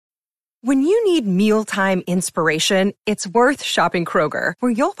When you need mealtime inspiration, it's worth shopping Kroger,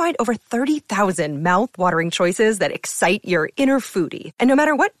 where you'll find over 30,000 mouth-watering choices that excite your inner foodie. And no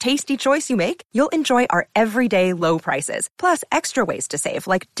matter what tasty choice you make, you'll enjoy our everyday low prices, plus extra ways to save,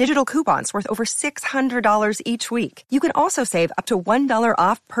 like digital coupons worth over $600 each week. You can also save up to $1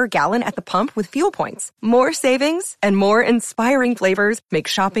 off per gallon at the pump with fuel points. More savings and more inspiring flavors make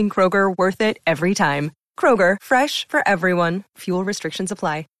shopping Kroger worth it every time. Kroger, fresh for everyone. Fuel restrictions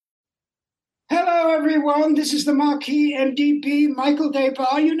apply. Hello, everyone. This is the Marquis MDP, Michael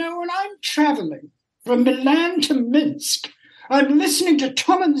Depar. You know, when I'm traveling from Milan to Minsk, I'm listening to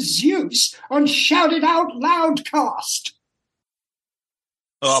Tom and Zeus on Shout It Out Loudcast.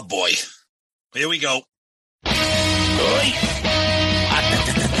 Oh, boy. Here we go. This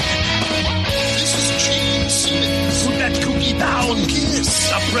is James Simmons. Put that cookie down. Kiss.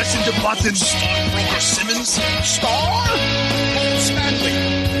 Stop pressing the button. Stockbroker Simmons. Star? Paul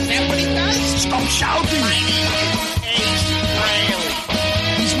Stanley. Is that what he does? Stop shouting. My name is Ace Frehley.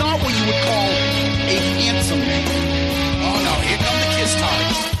 He's not what you would call a handsome man. Oh, no. Here come the kiss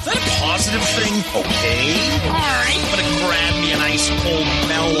times. Is that a positive thing? Okay. All right. I'm going to grab me an ice cold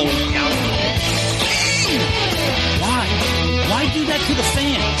mellow yellow. Why? Why do that to the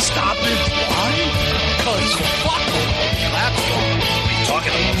fan? Stop it. Why? Because fuck them. That's what I'm talking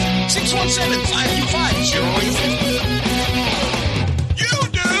about. 617-525-0850. You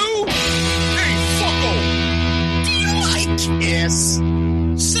do? Hey, fucko. Do you like Kiss?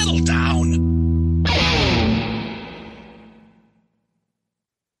 Settle down.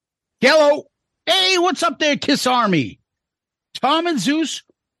 Hello. Hey, what's up there, Kiss Army? Tom and Zeus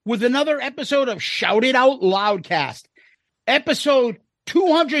with another episode of Shout It Out Loudcast. Episode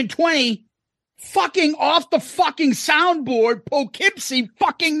 220, fucking off the fucking soundboard, Poughkeepsie,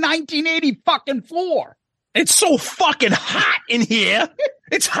 fucking 1984. It's so fucking hot in here.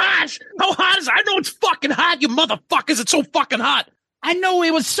 It's hot. How hot is it? I know it's fucking hot, you motherfuckers. It's so fucking hot. I know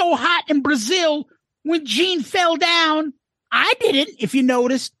it was so hot in Brazil when Gene fell down. I didn't, if you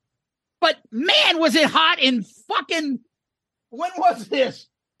noticed. But man, was it hot in fucking... When was this?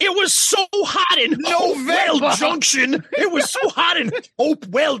 It was so hot in Hopewell Junction. It was so hot in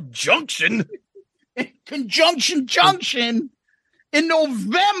Hopewell Junction. Conjunction Junction in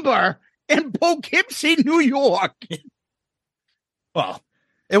November in Poughkeepsie, New York. Well,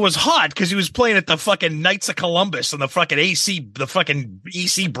 it was hot because he was playing at the fucking Knights of Columbus and the fucking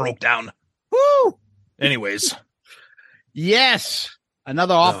EC broke down. Woo! Anyways. Yes.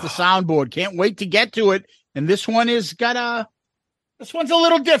 Another off the soundboard. Can't wait to get to it. And this one is this one's a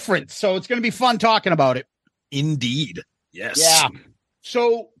little different, so it's going to be fun talking about it. Indeed. Yes. Yeah.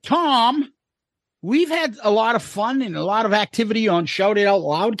 So, Tom, we've had a lot of fun and a lot of activity on Shout It Out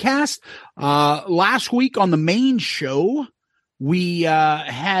Loudcast. Last week on the main show, we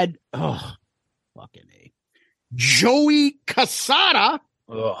had fucking A. Joey Casada.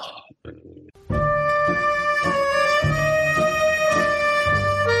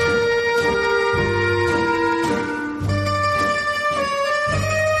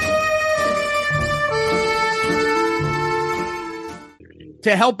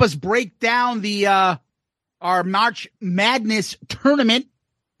 To help us break down the our March Madness tournament,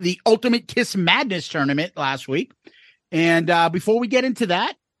 the Ultimate Kiss Madness tournament last week. And before we get into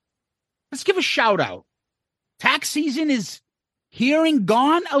that, let's give a shout out. Tax season is here and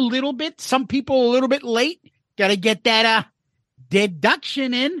gone a little bit. Some people a little bit late. Got to get that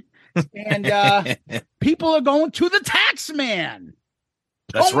deduction in. And people are going to the tax man.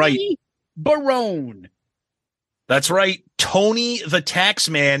 That's Tony right. Barone. That's right. Tony the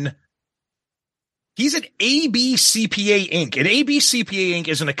Taxman. He's at ABCPA Inc. And ABCPA Inc.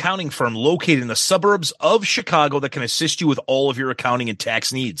 is an accounting firm located in the suburbs of Chicago that can assist you with all of your accounting and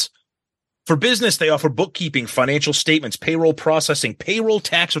tax needs. For business, they offer bookkeeping, financial statements, payroll processing, payroll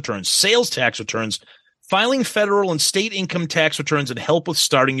tax returns, sales tax returns, filing federal and state income tax returns, and help with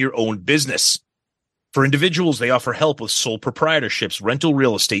starting your own business. For individuals, they offer help with sole proprietorships, rental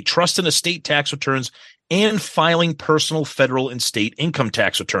real estate, trust and estate tax returns, and filing personal, federal, and state income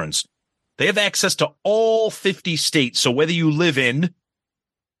tax returns. They have access to all 50 states, so whether you live in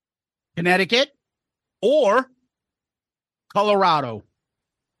Connecticut or Colorado,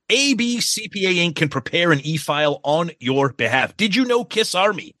 ABCPA Inc. can prepare an e-file on your behalf. Did you know, Kiss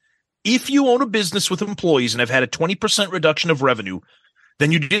Army, if you own a business with employees and have had a 20% reduction of revenue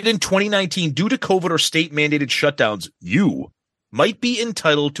than you did in 2019 due to COVID or state-mandated shutdowns, you might be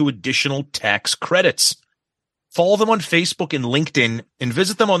entitled to additional tax credits. Follow them on Facebook and LinkedIn and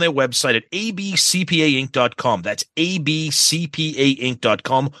visit them on their website at abcpainc.com. That's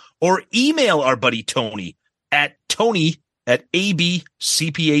abcpainc.com, or email our buddy Tony at Tony at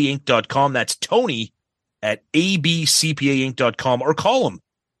abcpainc.com. That's Tony at abcpainc.com, or call him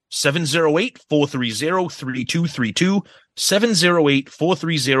 708-430-3232,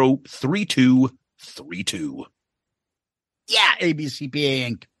 708-430-3232. Yeah, ABCPA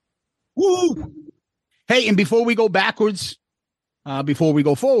Inc. Woo! Hey, and before we go backwards, before we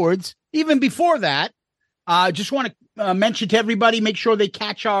go forwards, even before that, just want to mention to everybody, make sure they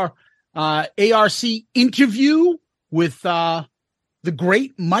catch our ARC interview with the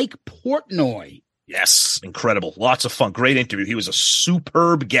great Mike Portnoy. Yes, incredible. Lots of fun. Great interview. He was a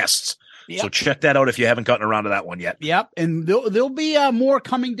superb guest. Yep. So check that out if you haven't gotten around to that one yet. Yep. And there'll be more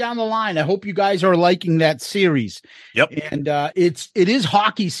coming down the line. I hope you guys are liking that series. Yep. And it is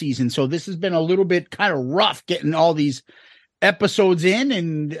hockey season, so this has been a little bit kind of rough getting all these episodes in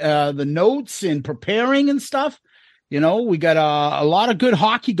and the notes and preparing and stuff. You know, we got a lot of good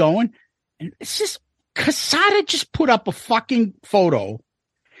hockey going. And it's just, Casada just put up a fucking photo.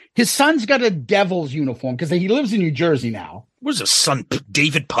 His son's got a Devils uniform because he lives in New Jersey now. What's his son,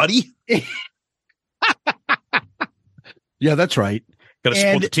 David Putty? Yeah, that's right. Got to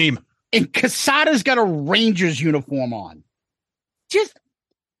support the team. And Casada's got a Rangers uniform on. Just.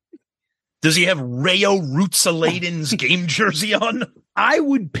 Does he have Rayo Rutsaladen's game jersey on? I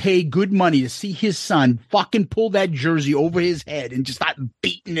would pay good money to see his son fucking pull that jersey over his head and just start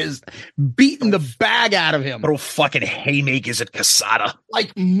beating the bag out of him. Throw fucking haymakers at Casada.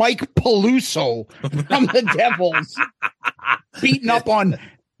 Like Mike Peluso from the Devils. Beating up on,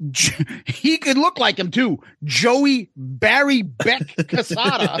 he could look like him too, Joey Barry Beck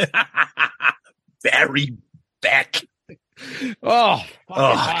Casada. Barry Beck. Oh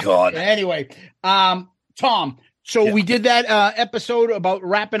God. Anyway, Tom, so we did that episode about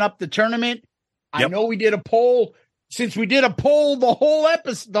wrapping up the tournament. Yep. I know we did a poll. Since we did a poll the whole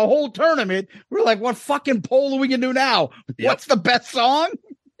episode, the whole tournament, we're like, what fucking poll are we gonna do now? Yep. What's the best song?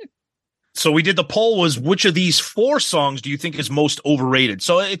 So we did the poll was, which of these 4 songs do you think is most overrated?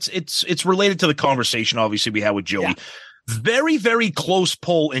 So it's related to the conversation obviously we had with Joey. Yeah. Very, very close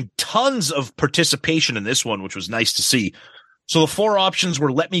poll and tons of participation in this one, which was nice to see. So the 4 options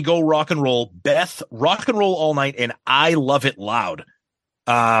were Let Me Go, Rock and Roll, Beth, Rock and Roll All Night, and I Love It Loud.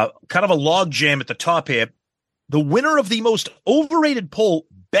 Kind of a log jam at the top here. The winner of the most overrated poll,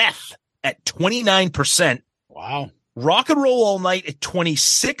 Beth, at 29%. Wow. Rock and Roll All Night at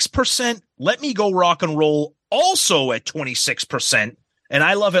 26%. Let Me Go, Rock and Roll also at 26%. And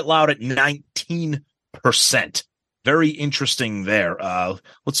I Love It Loud at 19%. Very interesting there.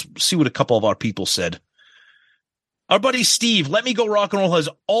 Let's see what a couple of our people said. Our buddy Steve, Let Me Go Rock and Roll has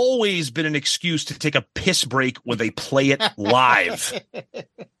always been an excuse to take a piss break when they play it live.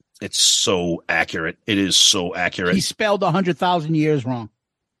 It's so accurate. It is so accurate. He spelled 100,000 years wrong.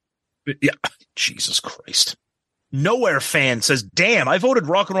 Yeah. Jesus Christ. Nowhere Fan says, damn, I voted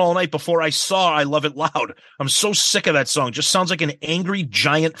Rock and Roll All Night before I saw I Love It Loud. I'm so sick of that song. Just sounds like an angry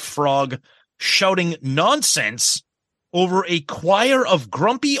giant frog shouting nonsense over a choir of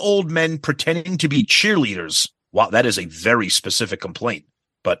grumpy old men pretending to be cheerleaders. Wow, that is a very specific complaint,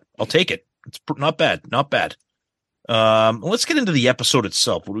 but I'll take it. It's not bad. Not bad. Let's get into the episode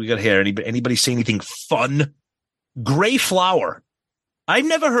itself. What do we got here? Anybody say anything fun? Gray Flower. I've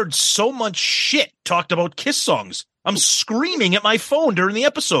never heard so much shit talked about Kiss songs. I'm screaming at my phone during the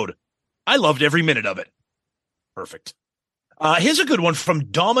episode. I loved every minute of it. Perfect. Here's a good one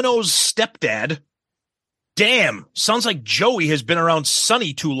from Domino's stepdad. Damn, sounds like Joey has been around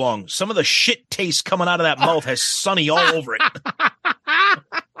Sonny too long. Some of the shit taste coming out of that mouth has Sonny all over it.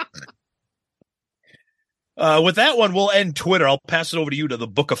 With that one, we'll end Twitter. I'll pass it over to you to the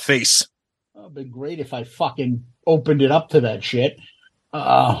Book of Face. It would be great if I fucking opened it up to that shit.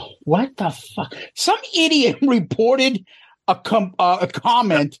 What the fuck? Some idiot reported a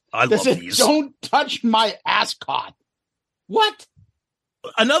comment that said, "Don't touch my ascot." What?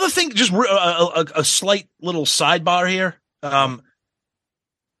 Another thing, just a slight little sidebar here.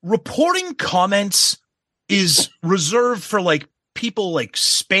 Reporting comments is reserved for like people like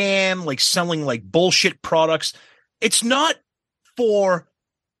spam, like selling like bullshit products. It's not for,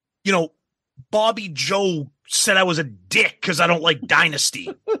 Bobby Joe said I was a dick because I don't like Dynasty.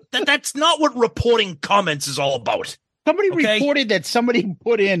 That's not what reporting comments is all about. Somebody reported that somebody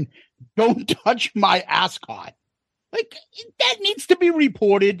put in, "Don't touch my ascot." Like, that needs to be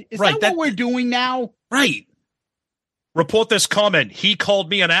reported. Is that what we're doing now? Right. Report this comment. He called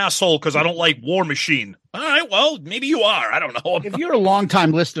me an asshole because I don't like War Machine. All right, well, maybe you are. I don't know. If you're a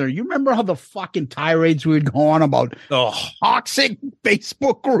longtime listener, you remember how the fucking tirades we would go on about toxic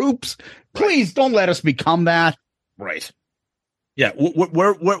Facebook groups? Please don't let us become that. Right. Yeah,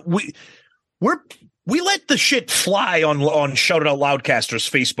 we're we let the shit fly on Shout It Out Loudcaster's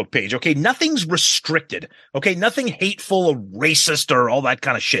Facebook page. Okay, nothing's restricted. Okay, nothing hateful or racist or all that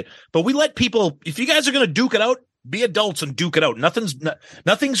kind of shit. But we let people, if you guys are going to duke it out, be adults and duke it out.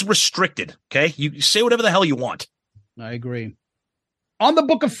 Nothing's restricted. Okay, you say whatever the hell you want. I agree. On the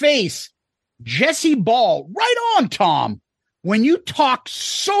Book of Face, Jesse Ball, right on, Tom. When you talk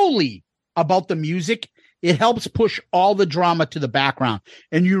solely about the music, it helps push all the drama to the background.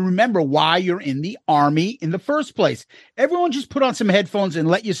 And you remember why you're in the Army in the first place. Everyone just put on some headphones and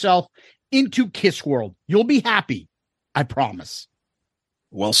let yourself into Kiss World. You'll be happy. I promise.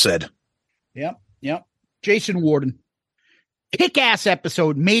 Well said. Yep. Jason Warden. Kick-ass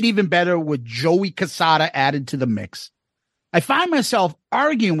episode made even better with Joey Casada added to the mix. I find myself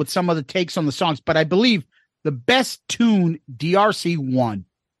arguing with some of the takes on the songs, but I believe the best tune DRC won.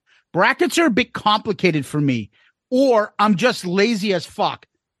 Brackets are a bit complicated for me, or I'm just lazy as fuck.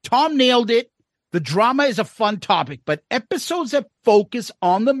 Tom nailed it. The drama is a fun topic, but episodes that focus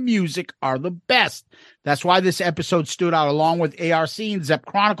on the music are the best. That's why this episode stood out along with ARC and Zepp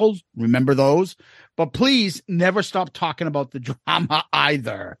Chronicles. Remember those? But please never stop talking about the drama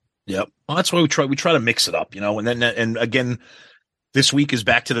either. Yep. Well, that's why we try to mix it up, and again, this week is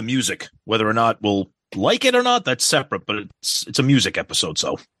back to the music. Whether or not we'll like it or not, that's separate, but it's a music episode,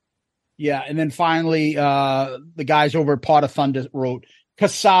 so. Yeah, and then finally, the guys over at Pot of Thunder wrote,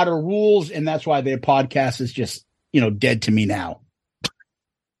 Casada rules, and that's why their podcast is just, dead to me now.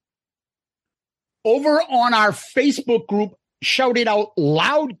 Over on our Facebook group, Shout It Out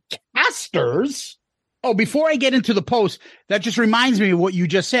Loudcasters. Oh, before I get into the post, that just reminds me of what you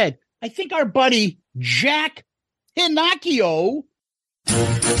just said. I think our buddy Jack Pinocchio.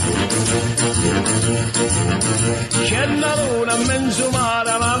 C'è una luna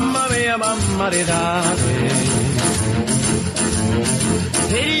menzumata, mamma mia, mamma di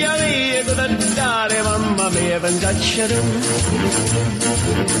Figlia mia, cosa dare, mamma mia, pensaccia tu.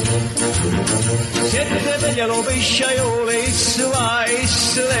 Siete figlia lo pesciaiole, issu va,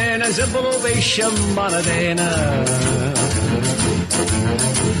 issu lena, se lo pesce a manatena.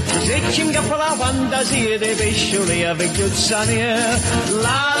 Se ci ingappa la fantasia dei pescioli a vecchiozzania,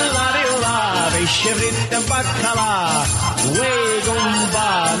 la, pesce fritto e baccalà, uè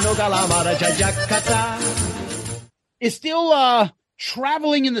gomba, no calamara, giacciacata. Is still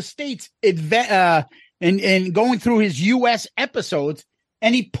traveling in the States and going through his U.S. episodes,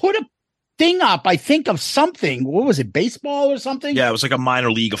 and he put a thing up, I think, of something. What was it, baseball or something? Yeah, it was like a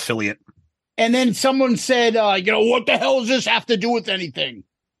minor league affiliate. And then someone said, what the hell does this have to do with anything?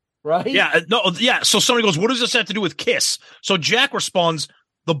 Right? Yeah, no, yeah. So somebody goes, what does this have to do with Kiss? So Jack responds,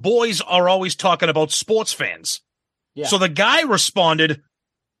 the boys are always talking about sports fans. Yeah. So the guy responded,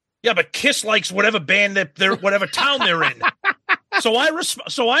 yeah, but Kiss likes whatever band whatever town they're in. So I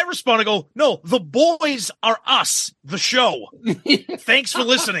respond and go, no, the boys are us, the show. Thanks for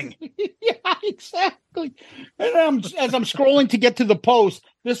listening. Yeah, exactly. And as I'm scrolling to get to the post,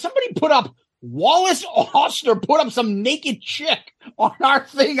 there's somebody put up, Wallace Oster put up some naked chick on our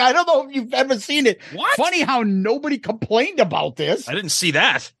thing. I don't know if you've ever seen it. What? Funny how nobody complained about this. I didn't see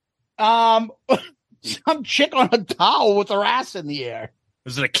that. Some chick on a towel with her ass in the air.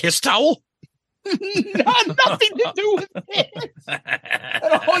 Is it a Kiss towel? Nothing to do with it.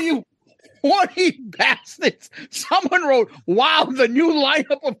 And all you horny bastards. Someone wrote, wow, the new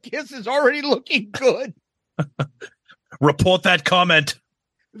lineup of Kiss is already looking good. Report that comment.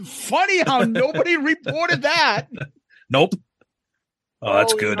 Funny how nobody reported that. Nope. Oh,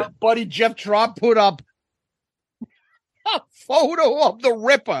 that's good. Buddy Jeff Trott put up a photo of the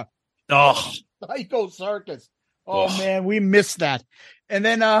Ripper. Oh. Psycho Circus. Oh, man, we missed that. And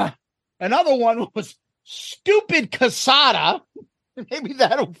then another one was Stupid Casada. Maybe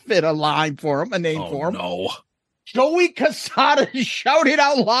that'll fit a line for him, a name for him. No. Joey Casada Shout It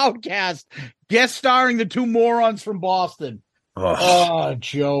Out Loudcast, guest starring the two morons from Boston. Oh,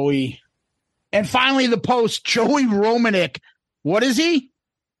 Joey. And finally, the post, Joey Romanek. What is he?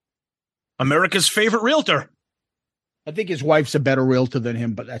 America's favorite realtor. I think his wife's a better realtor than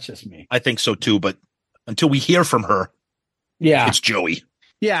him, but that's just me. I think so, too. But until we hear from her, it's Joey.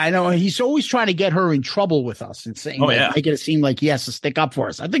 Yeah, I know. He's always trying to get her in trouble with us and saying, make it seem like he has to stick up for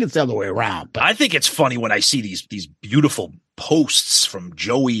us. I think it's the other way around. But I think it's funny when I see these beautiful posts from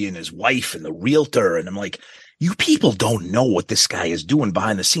Joey and his wife and the realtor. And I'm like, you people don't know what this guy is doing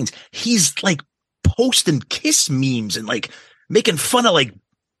behind the scenes. He's like posting Kiss memes and like making fun of like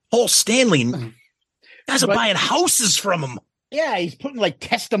Paul Stanley. Guys are buying houses from him. Yeah, he's putting like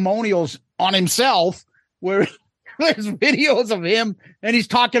testimonials on himself where there's videos of him and he's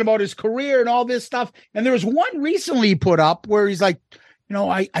talking about his career and all this stuff. And there was one recently he put up where he's like,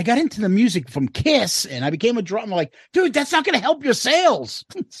 I got into the music from Kiss and I became a drummer. I'm like, dude, that's not going to help your sales.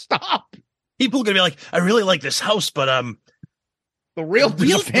 Stop. People are going to be like, I really like this house, but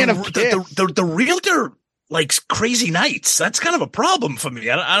the fan of Kiss. The realtor likes crazy nights. That's kind of a problem for me.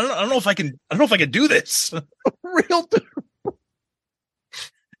 I don't know if I can do this.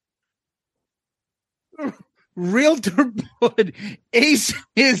 Realtor put Ace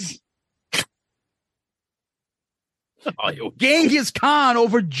is Genghis Khan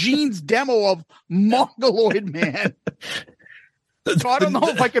over Gene's demo of Mongoloid Man. So I don't know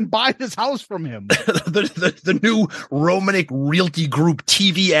if I can buy this house from him. The new Romanic Realty Group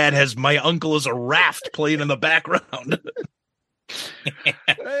TV ad has my uncle as a raft playing in the background.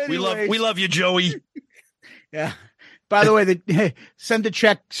 We love you, Joey. Yeah. By the way, send the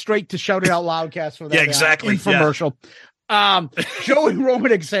check straight to Shout It Out Loudcast for that. Yeah, exactly. Infomercial. Yeah. Joey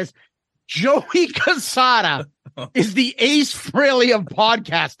Romanic says, Joey Casada is the Ace Frehley of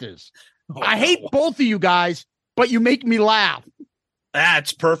podcasters. I hate both of you guys, but you make me laugh.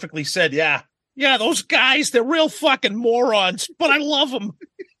 That's perfectly said. Yeah. Yeah, those guys, they're real fucking morons, but I love them.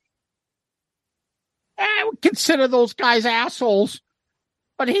 I would consider those guys assholes,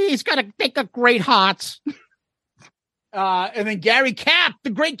 but they got great hearts. And then Gary Cap, the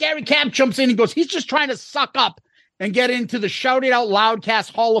great Gary Cap, jumps in and goes, he's just trying to suck up and get into the Shout It Out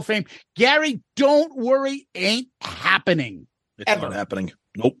Loudcast Hall of Fame. Gary, don't worry, ain't happening. It's not happening.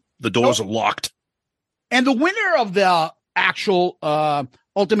 Nope. The doors are locked. And the winner of the actual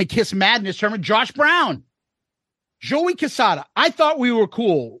Ultimate Kiss Madness tournament, Josh Brown. Joey Casada. I thought we were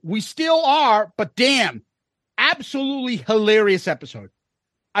cool. We still are, but damn, absolutely hilarious episode.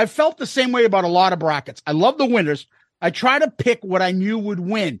 I felt the same way about a lot of brackets. I love the winners. I try to pick what I knew would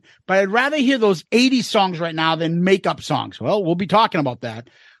win, but I'd rather hear those 80s songs right now than make-up songs. Well, we'll be talking about that.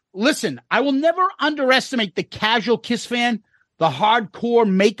 Listen, I will never underestimate the casual Kiss fan. The hardcore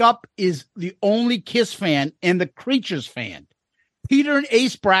makeup is the only Kiss fan and the Creatures fan. Peter and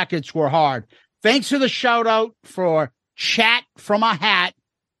Ace brackets were hard. Thanks for the shout out for Chat from a Hat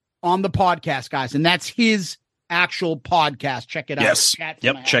on the podcast, guys. And that's his actual podcast. Check it out. Yes.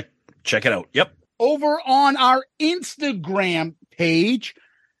 Yep. Check it out. Yep. Over on our Instagram page,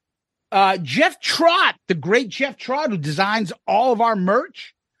 Jeff Trott, the great Jeff Trott, who designs all of our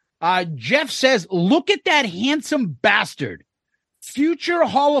merch. Jeff says, look at that handsome bastard. Future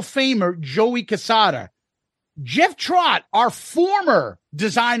Hall of Famer Joey Casada. Jeff Trott, our former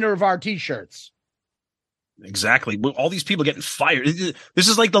designer of our T-shirts. Exactly. All these people getting fired. This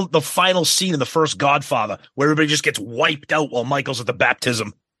is like the final scene in the first Godfather, where everybody just gets wiped out while Michael's at the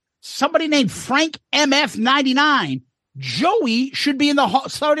baptism. Somebody named Frank MF99. Joey should be in the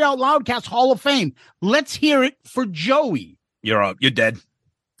Shout It Out Loudcast Hall of Fame. Let's hear it for Joey. You're dead.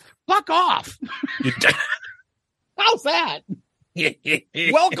 Fuck off. You're dead. How's that?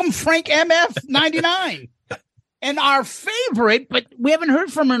 Welcome, Frank MF99. And our favorite, but we haven't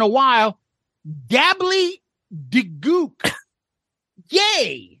heard from her in a while, Gably DeGook.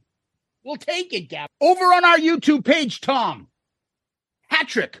 Yay. We'll take it, Gab. Over on our YouTube page, Tom.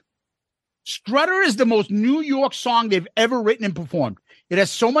 Patrick. Strutter is the most New York song they've ever written and performed. It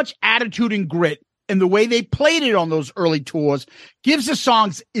has so much attitude and grit, and the way they played it on those early tours gives the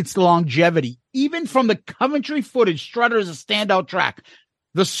songs its longevity. Even from the Coventry footage, Strutter is a standout track.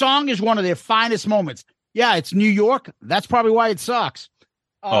 The song is one of their finest moments. Yeah, it's New York. That's probably why it sucks.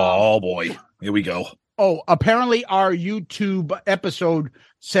 Oh, boy. Here we go. Oh, apparently our YouTube episode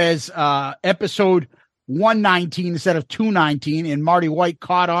says episode 119 instead of 219, and Marty White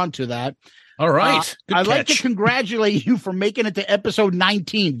caught on to that. All right. I'd like to congratulate you for making it to episode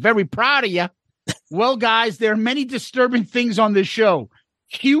 19. Very proud of you. Well, guys, there are many disturbing things on this show.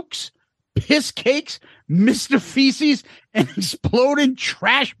 Pukes, piss cakes, Mr. Feces, an exploding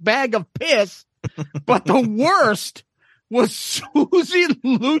trash bag of piss. But the worst was Susie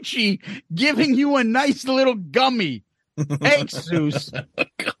Lucci giving you a nice little gummy. Thanks, Zeus.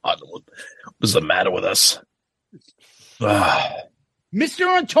 God, what was the matter with us?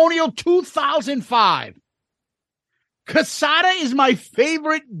 Mr. Antonio 2005. Casada is my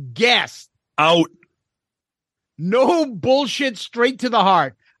favorite guest. Out. No bullshit, straight to the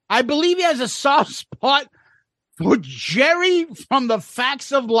heart. I believe he has a soft spot for Jerry from The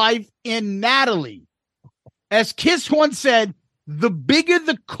Facts of Life and Natalie. As Kiss once said, the bigger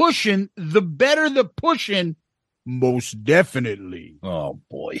the cushion, the better the pushing. Most definitely. Oh,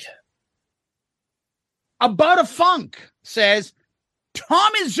 boy. About a Funk says,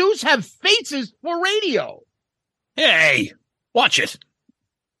 Tom and Zeus have faces for radio. Hey, watch it.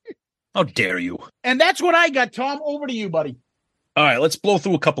 How dare you? And that's what I got, Tom. Over to you, buddy. All right, let's blow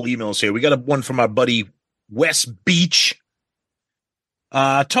through a couple emails here. We got one from our buddy Wes Beach.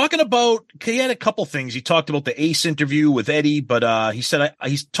 Talking about, he had a couple things. He talked about the Ace interview with Eddie, but he said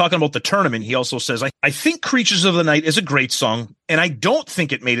he's talking about the tournament. He also says, I think Creatures of the Night is a great song, and I don't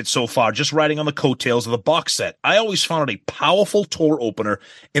think it made it so far just riding on the coattails of the box set. I always found it a powerful tour opener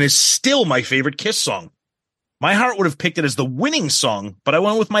and is still my favorite Kiss song. My heart would have picked it as the winning song, but I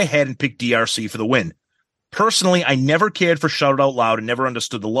went with my head and picked DRC for the win. Personally, I never cared for Shout It Out Loud and never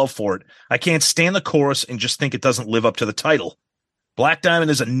understood the love for it. I can't stand the chorus and just think it doesn't live up to the title. Black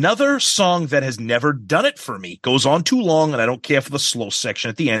Diamond is another song that has never done it for me. Goes on too long, and I don't care for the slow section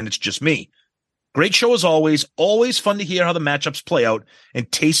at the end. It's just me. Great show as always. Always fun to hear how the matchups play out, and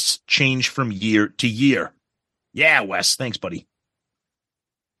tastes change from year to year. Yeah, Wes. Thanks, buddy.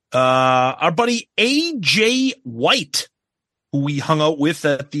 Our buddy AJ White, who we hung out with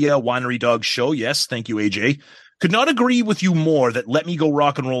at the Winery Dog show. Yes, thank you, AJ. Could not agree with you more that Let Me Go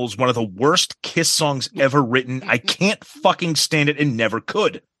Rock and Roll is one of the worst Kiss songs ever written. I can't fucking stand it and never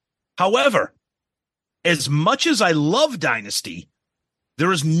could. However, as much as I love Dynasty,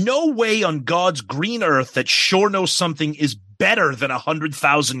 there is no way on God's green earth that Sure Knows Something is better than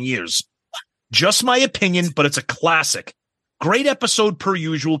 100,000 Years. Just my opinion, but it's a classic. Great episode per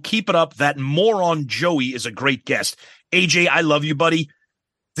usual. Keep it up. That moron Joey is a great guest. AJ, I love you, buddy.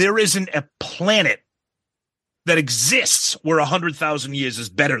 There isn't a planet that exists where 100,000 Years is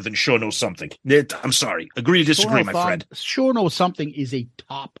better than Sure Knows Something. I'm sorry. Agree to disagree, my friend. Sure Knows Something is a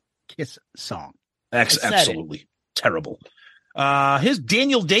top Kiss song. Absolutely. Terrible. Here's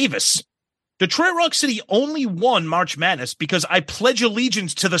Daniel Davis. Detroit Rock City only won March Madness because I pledge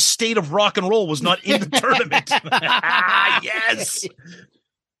allegiance to the state of rock and roll was not in the tournament. Yes.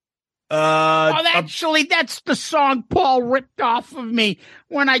 Actually, that's the song Paul ripped off of me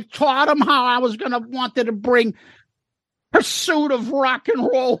when I taught him how I was going to wanted to bring Pursuit of Rock and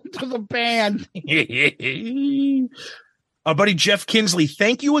Roll to the band. Our buddy Jeff Kinsley,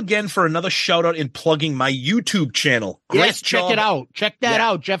 thank you again for another shout out in plugging my YouTube channel. Yes, check it out. Check that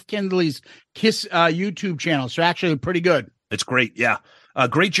out. Jeff Kinsley's Kiss YouTube channel. So actually pretty good. It's great. Yeah.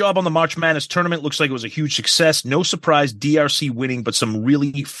 Great job on the March Madness tournament. Looks like it was a huge success. No surprise, DRC winning, but some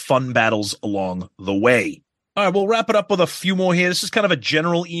really fun battles along the way. All right, we'll wrap it up with a few more here. This is kind of a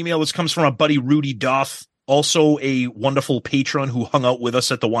general email. This comes from our buddy Rudy Doth, also a wonderful patron who hung out with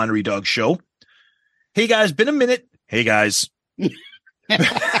us at the Winery Dog show. Hey, guys, been a minute. Hey, guys.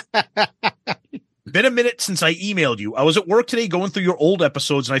 Been a minute since I emailed you. I was at work today going through your old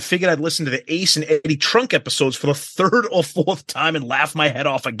episodes, and I figured I'd listen to the Ace and Eddie Trunk episodes for the third or fourth time and laugh my head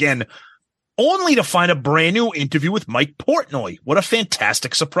off again, only to find a brand new interview with Mike Portnoy. What a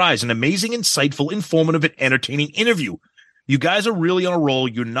fantastic surprise. An amazing, insightful, informative, and entertaining interview. You guys are really on a roll.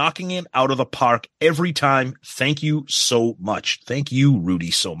 You're knocking it out of the park every time. Thank you so much. Thank you,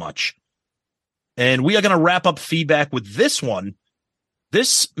 Rudy, so much. And we are going to wrap up feedback with this one.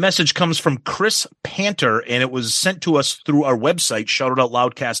 This message comes from Chris Panter, and it was sent to us through our website,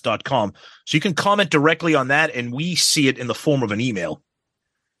 shoutitoutloudcast.com. So you can comment directly on that, and we see it in the form of an email.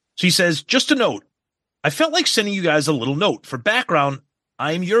 So he says, just a note. I felt like sending you guys a little note. For background,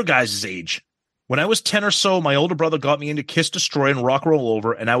 I am your guys' age. When I was 10 or so, my older brother got me into Kiss Destroy and Rock Roll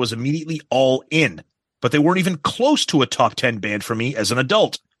Over, and I was immediately all in. But they weren't even close to a top 10 band for me as an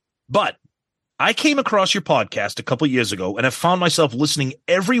adult. But I came across your podcast a couple years ago and have found myself listening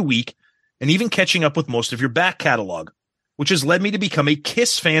every week and even catching up with most of your back catalog, which has led me to become a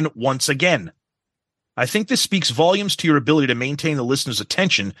Kiss fan once again. I think this speaks volumes to your ability to maintain the listener's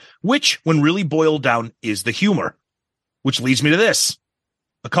attention, which, when really boiled down, is the humor. Which leads me to this.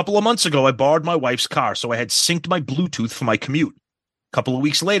 A couple of months ago, I borrowed my wife's car, so I had synced my Bluetooth for my commute. A couple of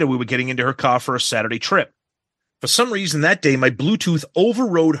weeks later, we were getting into her car for a Saturday trip. For some reason that day, my Bluetooth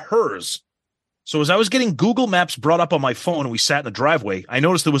overrode hers. So as I was getting Google Maps brought up on my phone and we sat in the driveway, I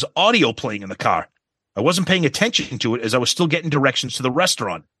noticed there was audio playing in the car. I wasn't paying attention to it as I was still getting directions to the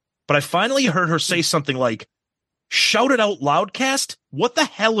restaurant. But I finally heard her say something like, "Shout It Out Loudcast? What the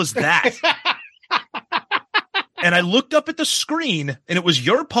hell is that?" And I looked up at the screen and it was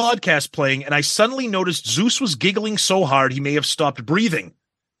your podcast playing, and I suddenly noticed Zeus was giggling so hard he may have stopped breathing.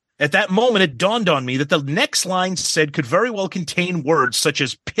 At that moment, it dawned on me that the next line said could very well contain words such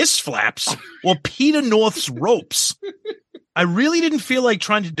as piss flaps or Peter North's ropes. I really didn't feel like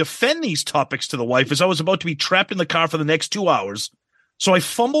trying to defend these topics to the wife as I was about to be trapped in the car for the next 2 hours. So I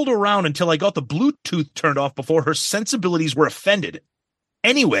fumbled around until I got the Bluetooth turned off before her sensibilities were offended.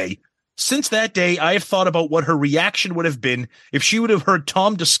 Anyway, since that day, I have thought about what her reaction would have been if she would have heard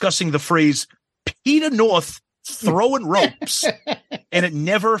Tom discussing the phrase Peter North throwing ropes, and it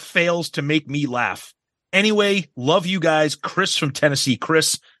never fails to make me laugh. Anyway, love you guys. Chris from Tennessee.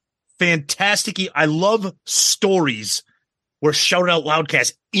 Chris, fantastic. I love stories where Shout It Out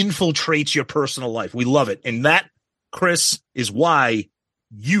Loudcast infiltrates your personal life. We love it. And that, Chris, is why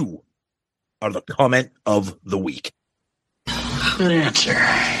you are the comment of the week. Good answer.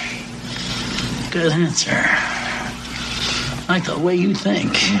 Good answer. I like the way you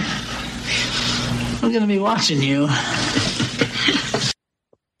think. I'm going to be watching you.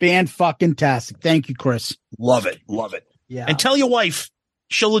 Fan-fucking-tastic. Thank you, Chris. Love it. Love it. Yeah. And tell your wife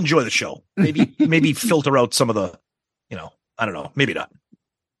she'll enjoy the show. Maybe filter out some of the, I don't know. Maybe not.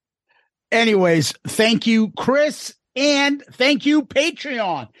 Anyways, thank you, Chris, and thank you,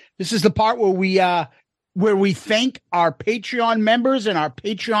 Patreon. This is the part where we thank our Patreon members and our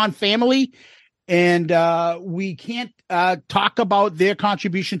Patreon family, and we can't talk about their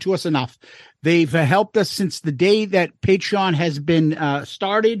contribution to us enough. They've helped us since the day that Patreon has been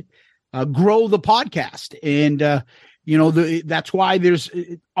started, grow the podcast, and that's why there's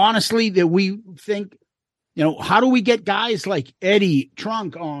honestly that we think. How do we get guys like Eddie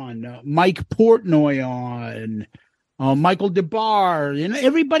Trunk on, Mike Portnoy on, Michael DeBar, and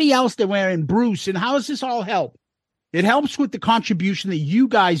everybody else that we're in, Bruce, and how does this all help? It helps with the contribution that you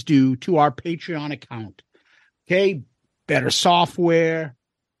guys do to our Patreon account. Okay, better software,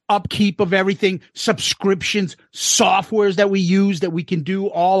 upkeep of everything, subscriptions, softwares that we use that we can do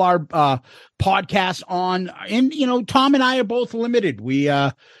all our podcasts on. And, Tom and I are both limited. We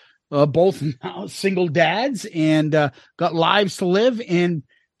both now single dads and got lives to live. And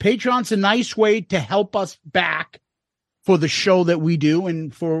Patreon's a nice way to help us back for the show that we do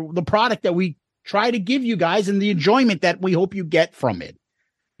and for the product that we try to give you guys and the enjoyment that we hope you get from it.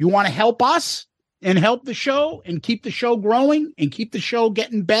 You want to help us and help the show and keep the show growing and keep the show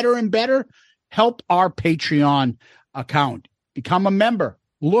getting better and better, help our Patreon account. Become a member.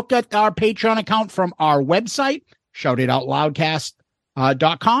 Look at our Patreon account from our website,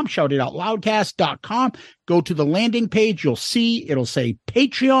 shoutitoutloudcast.com, shoutitoutloudcast.com. Go to the landing page. You'll see it'll say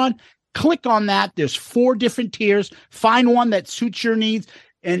Patreon. Click on that. There's 4 different tiers. Find one that suits your needs.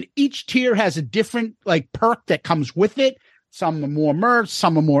 And each tier has a different perk that comes with it. Some are more merch,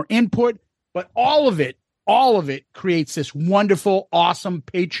 some are more input, but all of it creates this wonderful, awesome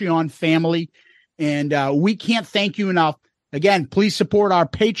Patreon family. And we can't thank you enough. Again, please support our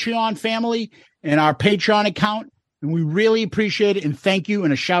Patreon family and our Patreon account. And we really appreciate it. And thank you.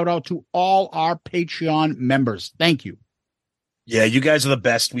 And a shout out to all our Patreon members. Thank you. Yeah, you guys are the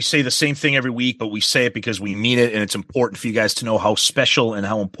best. We say the same thing every week, but we say it because we mean it. And it's important for you guys to know how special and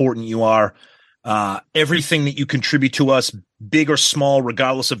how important you are. Everything that you contribute to us, big or small,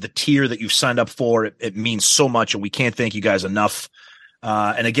 regardless of the tier that you've signed up for, it means so much. And we can't thank you guys enough.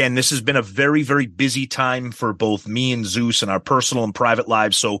 And again, this has been a very, very busy time for both me and Zeus and our personal and private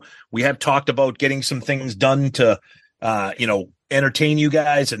lives. So we have talked about getting some things done to, entertain you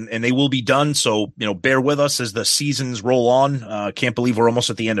guys, and they will be done. So, bear with us as the seasons roll on. Can't believe we're almost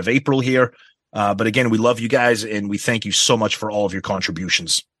at the end of April here. But again, we love you guys and we thank you so much for all of your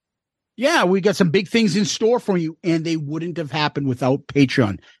contributions. Yeah, we got some big things in store for you, and they wouldn't have happened without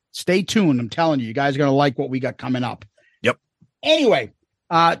Patreon. Stay tuned. I'm telling you, you guys are going to like what we got coming up. Yep. Anyway,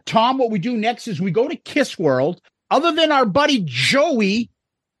 Tom, what we do next is we go to Kiss World. Other than our buddy Joey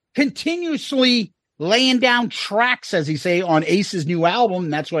continuously laying down tracks, as he say, on Ace's new album,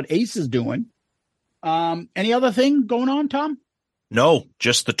 and that's what Ace is doing. Any other thing going on, Tom? No,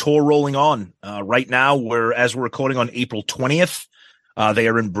 just the tour rolling on. Right now, as we're recording on April 20th, they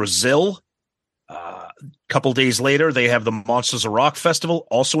are in Brazil. A couple days later, they have the Monsters of Rock Festival,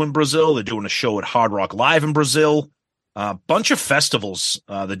 also in Brazil. They're doing a show at Hard Rock Live in Brazil. A bunch of festivals.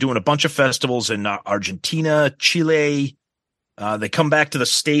 They're doing a bunch of festivals in Argentina, Chile. They come back to the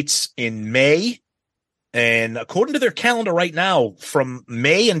States in May. And according to their calendar right now, from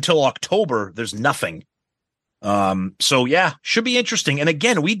May until October, there's nothing. So yeah, should be interesting. And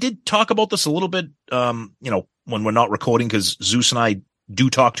again, we did talk about this a little bit, when we're not recording, because Zeus and I do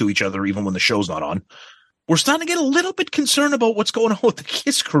talk to each other even when the show's not on. We're starting to get a little bit concerned about what's going on with the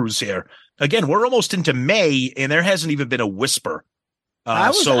Kiss cruise here. Again, we're almost into May and there hasn't even been a whisper.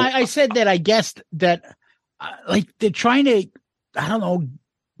 I said that I guessed that they're trying to, I don't know,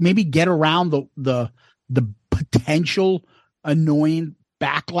 maybe get around the potential annoying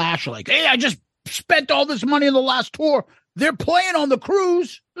backlash. Like, hey, I just spent all this money on the last tour. They're playing on the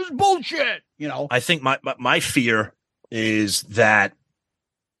cruise. This is bullshit. I think my fear is that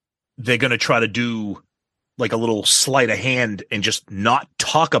they're going to try to do like a little sleight of hand and just not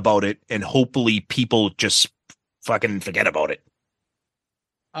talk about it. And hopefully people just fucking forget about it.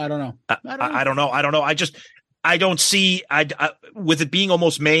 I don't know. I don't know. I don't see, with it being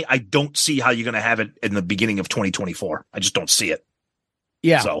almost May, I don't see how you're going to have it in the beginning of 2024. I just don't see it.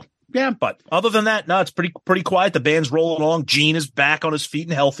 Yeah. So Yeah. But other than that, no, it's pretty quiet. The band's rolling along. Gene is back on his feet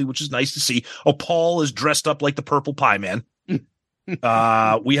and healthy, which is nice to see. Oh, Paul is dressed up like the Purple Pie Man.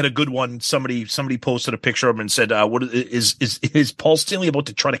 We had a good one. Somebody posted a picture of him and said, "What is Paul Stanley about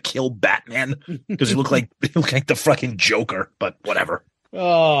to try to kill Batman? Because he looked like the fucking Joker." But whatever.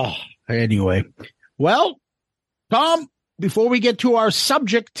 Oh, anyway. Well, Tom, before we get to our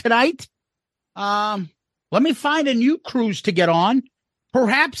subject tonight, let me find a new cruise to get on.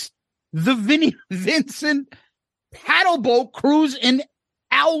 Perhaps the Vinnie Vincent paddle boat cruise in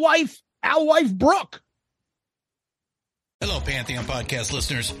Alewife Brook. Hello, Pantheon Podcast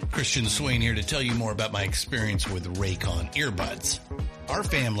listeners. Christian Swain here to tell you more about my experience with Raycon earbuds. Our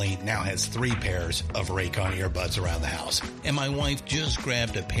family now has 3 pairs of Raycon earbuds around the house, and my wife just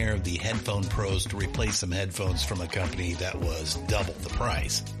grabbed a pair of the Headphone Pros to replace some headphones from a company that was double the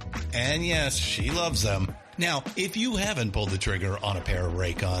price. And yes, she loves them. Now, if you haven't pulled the trigger on a pair of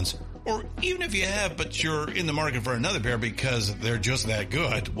Raycons, or even if you have, but you're in the market for another pair because they're just that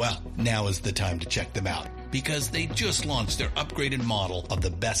good, well, now is the time to check them out, because they just launched their upgraded model of the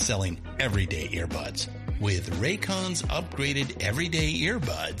best-selling everyday earbuds. With Raycon's upgraded everyday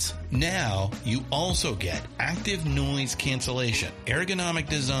earbuds, now you also get active noise cancellation, ergonomic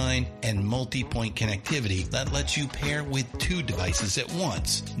design, and multi-point connectivity that lets you pair with 2 devices at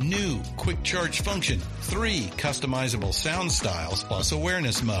once. New quick charge function, 3 customizable sound styles, plus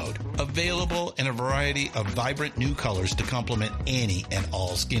awareness mode. Available in a variety of vibrant new colors to complement any and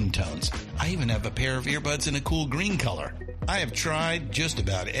all skin tones. I even have a pair of earbuds in a cool green color. I have tried just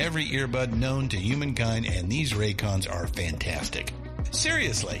about every earbud known to humankind, and these Raycons are fantastic.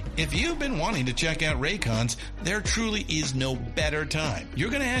 Seriously, if you've been wanting to check out Raycons, there truly is no better time.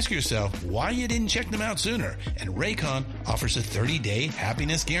 You're going to ask yourself why you didn't check them out sooner, and Raycon offers a 30-day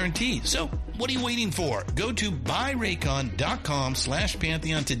happiness guarantee. So what are you waiting for? Go to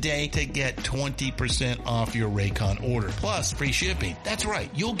buyraycon.com/Pantheon today to get 20% off your Raycon order, plus free shipping. That's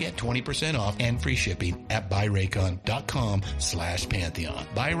right, you'll get 20% off and free shipping at buyraycon.com/Pantheon.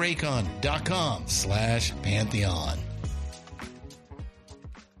 buyraycon.com/Pantheon.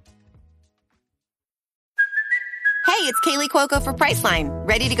 Hey, it's Kaylee Cuoco for Priceline.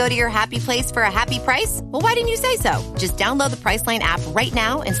 Ready to go to your happy place for a happy price? Well, why didn't you say so? Just download the Priceline app right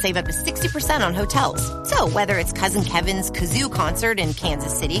now and save up to 60% on hotels. So whether it's Cousin Kevin's Kazoo Concert in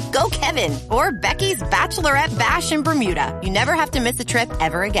Kansas City, go Kevin, or Becky's Bachelorette Bash in Bermuda, you never have to miss a trip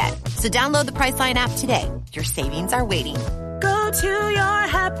ever again. So download the Priceline app today. Your savings are waiting. Go to your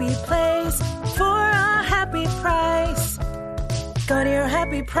happy place for a happy price. Go to your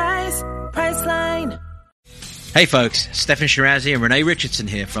happy price, Priceline. Hey folks, Stefan Shirazi and Renee Richardson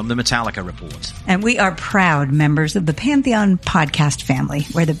here from the Metallica Report. And we are proud members of the Pantheon podcast family,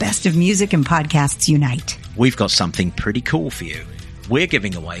 where the best of music and podcasts unite. We've got something pretty cool for you. We're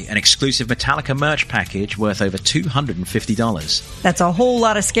giving away an exclusive Metallica merch package worth over $250. That's a whole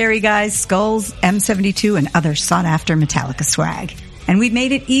lot of Scary Guys, skulls, M72, and other sought-after Metallica swag. And we've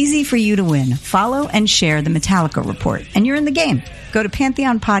made it easy for you to win. Follow and share the Metallica Report, and you're in the game. Go to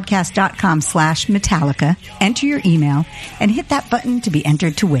pantheonpodcast.com/Metallica, enter your email, and hit that button to be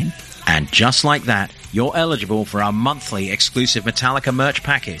entered to win. And just like that, you're eligible for our monthly exclusive Metallica merch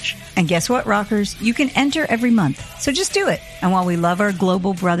package. And guess what, rockers? You can enter every month, so just do it. And while we love our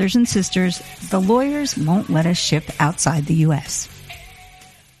global brothers and sisters, the lawyers won't let us ship outside the U.S.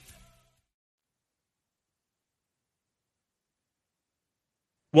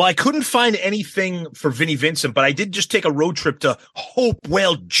 Well, I couldn't find anything for Vinnie Vincent, but I did just take a road trip to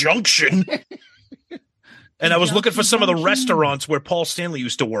Hopewell Junction. And I was looking for some of the restaurants where Paul Stanley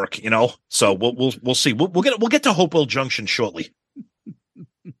used to work, you know. So we'll see. We'll get to Hopewell Junction shortly.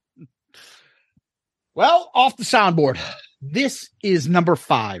 Well, off the soundboard. This is number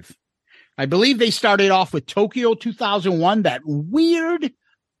 5. I believe they started off with Tokyo 2001, that weird,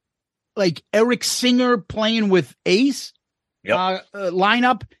 like Eric Singer playing with Ace.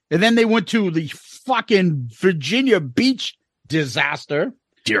 Lineup, and then they went to the fucking Virginia Beach disaster.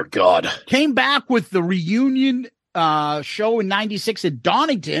 Dear God. Came back with the reunion show in 96 at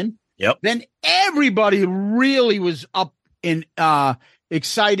Donington. Yep. Then everybody really was up and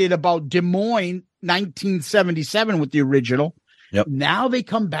excited about Des Moines 1977 with the original. Yep. Now they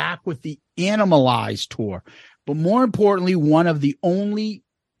come back with the Animalized tour. But more importantly, one of the only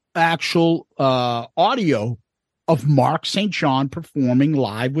actual audio of Mark St. John performing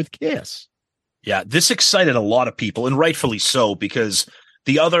live with Kiss. Yeah, this excited a lot of people, and rightfully so, because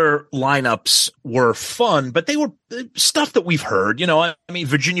The other lineups were fun, but they were stuff that we've heard. You know, I mean,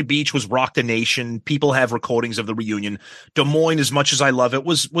 Virginia Beach was Rock the Nation. People have recordings of the reunion. Des Moines, as much as I love it,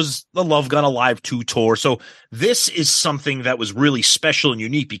 was the Love Gun Alive 2 tour. So this is something that was really special and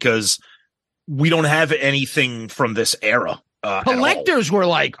unique because we don't have anything from this era. Collectors were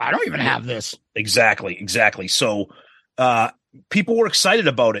like, I don't even have this. Exactly. So, people were excited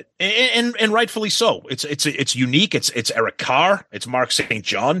about it, and rightfully so. It's unique. It's Eric Carr. It's Mark St.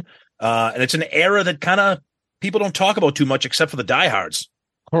 John, and it's an era that kind of people don't talk about too much, except for the diehards.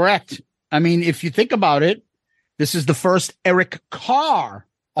 Correct. I mean, if you think about it, this is the first Eric Carr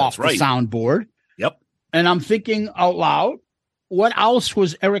off the soundboard. Yep. And I'm thinking out loud, what else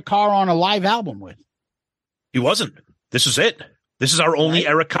was Eric Carr on a live album with? He wasn't. This is it. This is our only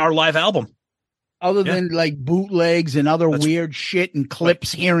Eric Carr live album. Other than like bootlegs and other weird shit and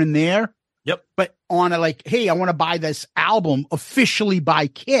clips here and there. Yep. But on a like, hey, I want to buy this album officially by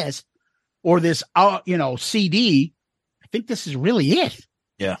Kiss or this, CD. I think this is really it.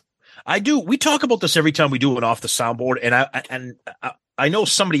 Yeah, I do. We talk about this every time we do it off the soundboard. And I know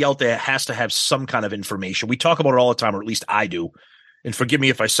somebody out there has to have some kind of information. We talk about it all the time, or at least I do. And forgive me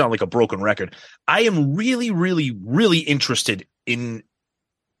if I sound like a broken record. I am really, really, really interested in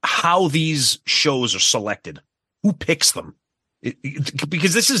how these shows are selected, who picks them,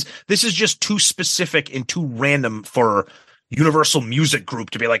 because this is just too specific and too random for Universal Music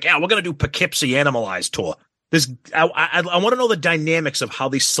Group to be like, yeah, we're going to do Poughkeepsie Animalized tour. I want to know the dynamics of how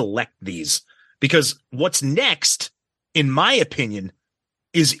they select these, because what's next, in my opinion,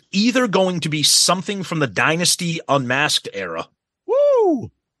 is either going to be something from the Dynasty Unmasked era,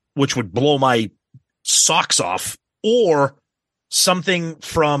 which would blow my socks off, or something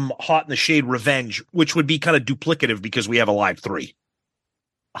from Hot in the Shade Revenge, which would be kind of duplicative because we have a live 3.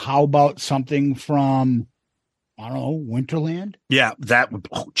 How about something from, I don't know, Winterland? Yeah, that would,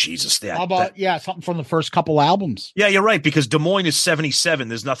 oh, Jesus. How about, something from the first couple albums? Yeah, you're right, because Des Moines is 77.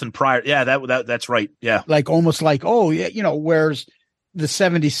 There's nothing prior. Yeah, that's right. Yeah. Like, almost like, whereas the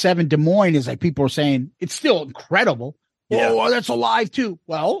 77 Des Moines is like, people are saying, it's still incredible. Yeah. Oh, that's a live 2.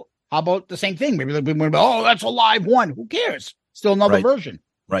 Well, how about the same thing? Maybe that's a live 1. Who cares? Still another version.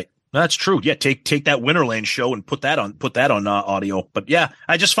 Right. That's true. Yeah. Take that Winterland show and put that on audio. But yeah,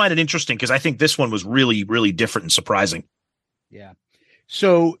 I just find it interesting because I think this one was really, really different and surprising. Yeah.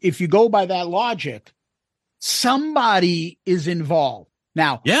 So if you go by that logic, somebody is involved.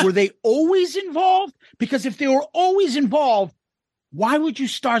 Now, were they always involved? Because if they were always involved, why would you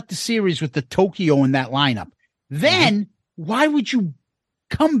start the series with the Tokyo in that lineup? Then why would you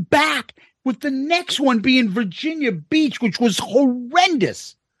come back with the next one being Virginia Beach, which was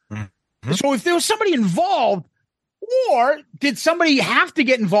horrendous? Mm-hmm. So if there was somebody involved, or did somebody have to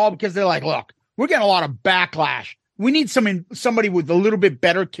get involved because they're like, look, we're getting a lot of backlash. We need somebody with a little bit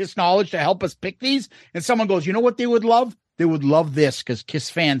better Kiss knowledge to help us pick these. And someone goes, you know what they would love? They would love this because Kiss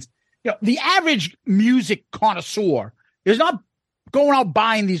fans, the average music connoisseur is not going out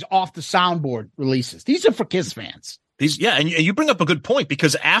buying these off the soundboard releases. These are for Kiss fans. And you bring up a good point,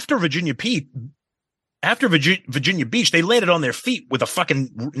 because after Virginia Beach, they landed on their feet with a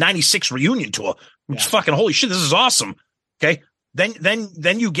fucking 96 reunion tour, which is fucking holy shit. This is awesome. Okay.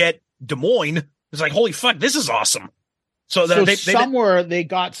 Then you get Des Moines. It's like, holy fuck, this is awesome. So they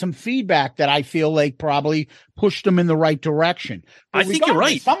got some feedback that I feel like probably pushed them in the right direction. But I think you're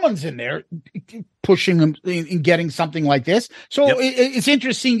right. Someone's in there pushing them in getting something like this. So it's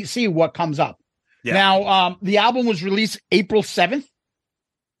interesting to see what comes up. Yeah. Now, the album was released April 7th.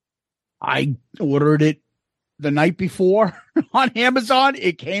 I ordered it the night before on Amazon.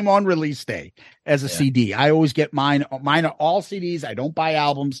 It came on release day as a CD. I always get mine. Mine are all CDs. I don't buy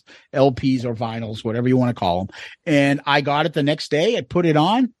albums, LPs, or vinyls, whatever you want to call them. And I got it the next day. I put it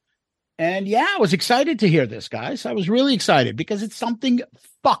on. And I was excited to hear this, guys. I was really excited because it's something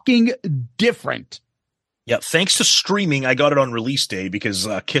fucking different. Yeah, thanks to streaming, I got it on release day because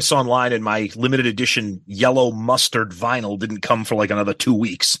Kiss Online and my limited edition yellow mustard vinyl didn't come for like another 2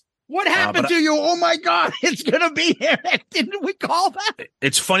 weeks. What happened to you? Oh, my God, it's going to be here. Didn't we call that?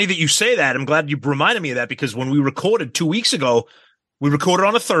 It's funny that you say that. I'm glad you reminded me of that, because when we recorded 2 weeks ago, we recorded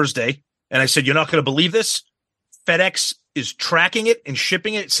on a Thursday, and I said, you're not going to believe this. FedEx is tracking it and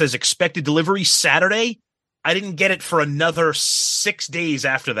shipping it. It says expected delivery Saturday. I didn't get it for another 6 days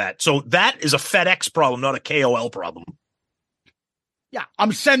after that. So that is a FedEx problem, not a KOL problem. Yeah,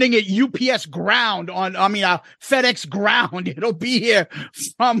 I'm sending it UPS ground FedEx ground. It'll be here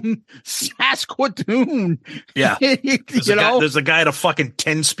from Saskatoon. Yeah. There's a guy at a fucking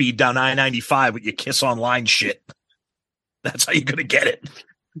 10-speed down I-95 with your Kiss Online shit. That's how you're going to get it.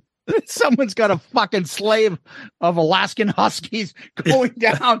 Someone's got a fucking slave of Alaskan Huskies going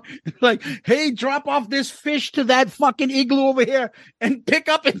down like, hey, drop off this fish to that fucking igloo over here and pick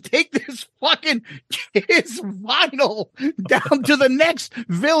up and take this fucking Kiss vinyl down to the next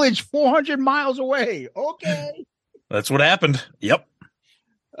village 400 miles away. Okay. That's what happened. Yep.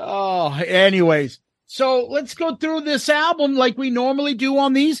 Oh, anyways. So let's go through this album like we normally do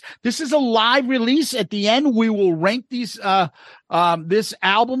on these. This is a live release. At the end, we will rank these this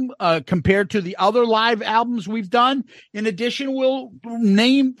album compared to the other live albums we've done. In addition, we'll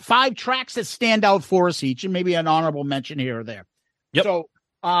name 5 tracks that stand out for us each, and maybe an honorable mention here or there. Yep. So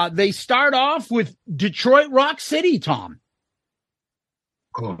they start off with Detroit Rock City, Tom.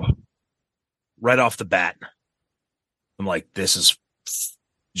 Right off the bat, I'm like, this is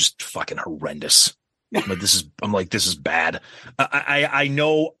just fucking horrendous. I'm like, this is bad. I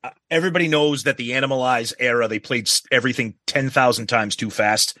know everybody knows that the Animalize era, they played everything 10,000 times too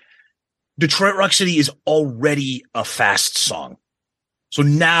fast. Detroit Rock City is already a fast song. So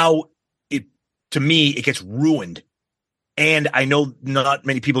now to me, it gets ruined. And I know not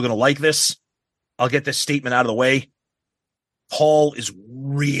many people are going to like this. I'll get this statement out of the way. Paul is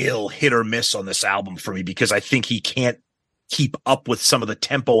real hit or miss on this album for me because I think he can't keep up with some of the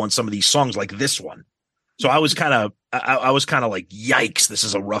tempo on some of these songs like this one. So I was kind of like, yikes, this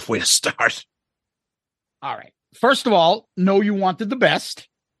is a rough way to start. All right. First of all, know you wanted the best.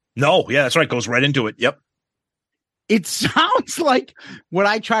 No, yeah, that's right. Goes right into it. Yep. It sounds like when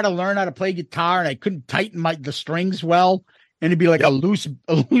I try to learn how to play guitar and I couldn't tighten the strings well, and it'd be like a loose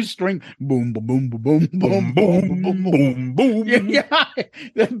string. Boom, boom, boom, boom, boom, boom, boom, boom, boom, boom. Yeah.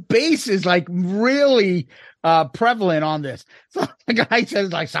 The bass is like really prevalent on this. So the guy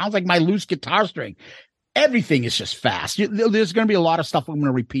says, like, sounds like my loose guitar string. Everything is just fast. There's going to be a lot of stuff I'm going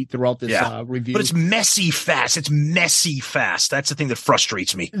to repeat throughout this review. But it's messy fast. It's messy fast. That's the thing that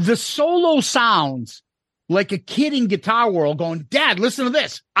frustrates me. The solo sounds like a kid in Guitar World going, Dad, listen to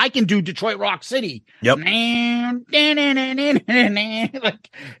this. I can do Detroit Rock City. Yep. Like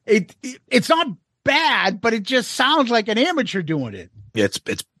it's not bad, but it just sounds like an amateur doing it. Yeah,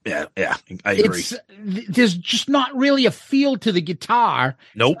 yeah, I agree. There's just not really a feel to the guitar.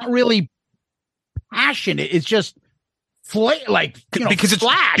 Nope. It's not really passionate. It's just because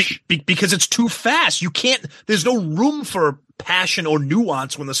flash. Because it's too fast. You can't. There's no room for passion or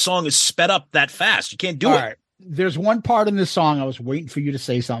nuance when the song is sped up that fast. You can't do it. Right. There's one part in this song I was waiting for you to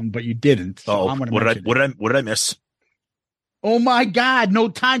say something, but you didn't. So I'm gonna what did I miss? Oh my God! No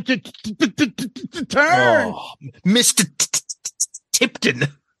time to turn, Mr. Tipton.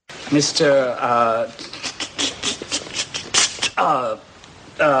 Mr.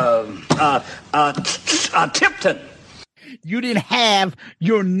 Tipton. You didn't have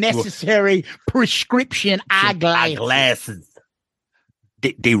your necessary prescription eyeglasses.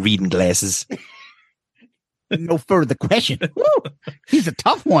 They reading glasses. No further question. Woo, he's a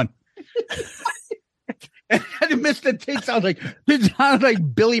tough one. And Mr. T sounds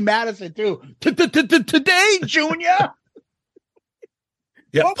like Billy Madison too. Today, Junior.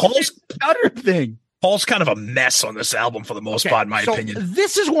 Yeah, Paul's other thing. Paul's kind of a mess on this album for the most part, in my opinion.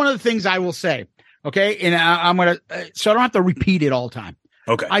 This is one of the things I will say. Okay, and I'm gonna so I don't have to repeat it all the time.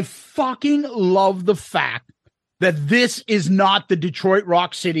 Okay, I fucking love the fact that this is not the Detroit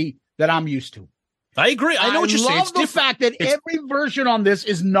Rock City that I'm used to. I agree. I know what you're saying. I love the fact that every version on this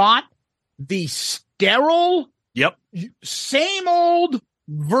is not the sterile, same old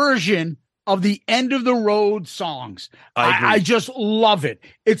version of the end of the road songs. I just love it.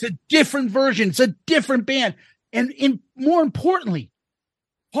 It's a different version. It's a different band. And more importantly,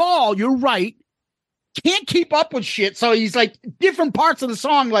 Paul, you're right, can't keep up with shit. So he's like different parts of the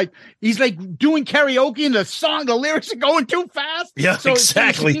song, like he's like doing karaoke and the lyrics are going too fast. Yeah, so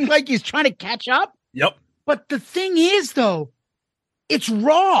exactly. It seems like he's trying to catch up. Yep. But the thing is, though, it's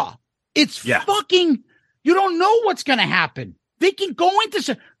raw. It's fucking, you don't know what's going to happen. They can go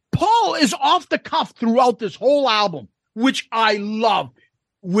into, Paul is off the cuff throughout this whole album, which I love,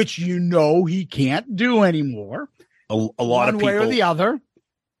 which he can't do anymore. A lot of people. One way or the other.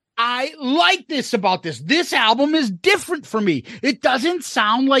 I like this about this. This album is different for me. It doesn't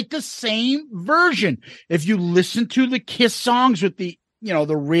sound like the same version. If you listen to the Kiss songs with the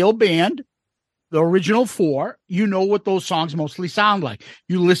real band, the original 4, you know what those songs mostly sound like.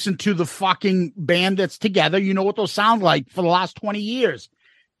 You listen to the fucking band that's together, you know what those sound like for the last 20 years.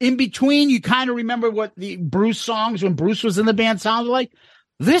 In between, you kind of remember what the Bruce songs when Bruce was in the band sounded like.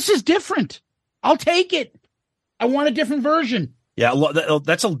 This is different. I'll take it. I want a different version. Yeah,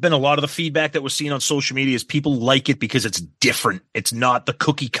 that's been a lot of the feedback that was seen on social media is people like it because it's different. It's not the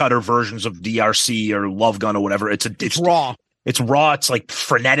cookie cutter versions of DRC or Love Gun or whatever. It's raw. It's raw. It's like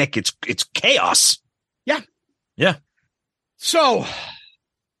frenetic. It's chaos. Yeah. Yeah. So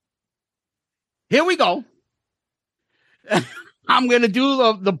here we go. I'm going to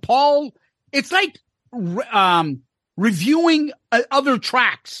do the Paul. It's like reviewing other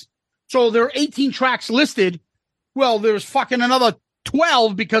tracks. So there are 18 tracks listed. Well, there's fucking another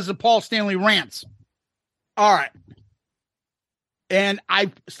 12 because of Paul Stanley rants. All right. And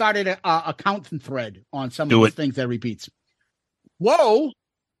I started a counting thread on some of the things that repeats. Whoa.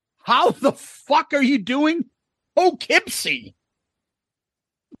 How the fuck are you doing Poughkeepsie?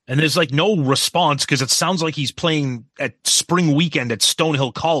 And there's like no response because it sounds like he's playing at spring weekend at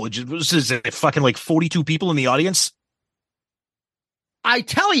Stonehill College. Is it fucking like 42 people in the audience? I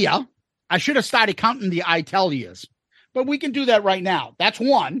tell ya, I should have started counting the I tell yas, but we can do that right now. That's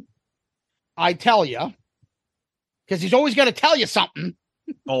one. I tell ya, because he's always got to tell you something.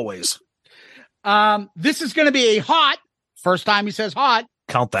 Always. This is going to be a hot. First time he says hot.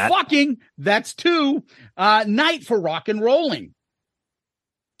 Count that. Fucking. That's 2. Night for rock and rolling.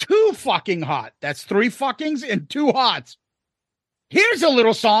 2 fucking hot. That's 3 fuckings and 2 hots. Here's a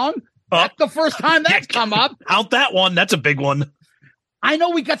little song. That's the first time that's come up. Count that one. That's a big one. I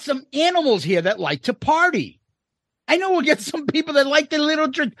know we got some animals here that like to party. I know we'll get some people that like the little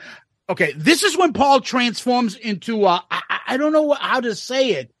drink. Okay, this is when Paul transforms into I don't know how to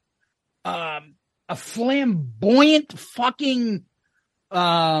say it. A flamboyant fucking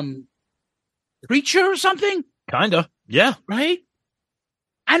preacher or something? Kinda. Yeah. Right?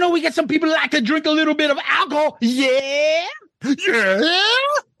 I know we get some people that like to drink a little bit of alcohol. Yeah. Yeah.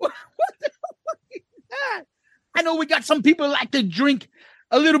 What the fuck is that? I know we got some people that like to drink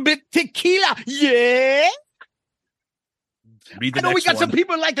a little bit tequila. Yeah. Read the I know we got some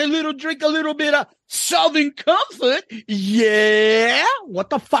people that like to drink a little bit of Southern Comfort. Yeah. What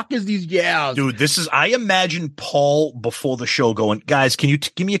the fuck is these yells? Dude, I imagine Paul before the show going, guys, can you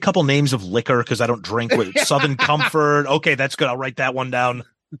give me a couple names of liquor? Because I don't drink with Southern Comfort. Okay, that's good. I'll write that one down.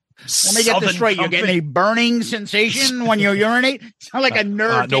 Let me get this straight. You're getting a burning sensation when you urinate? Sound like a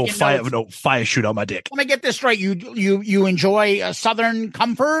nerd. No fire shoot out my dick. Let me get this straight. You enjoy Southern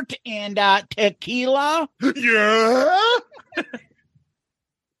Comfort and tequila? Yeah.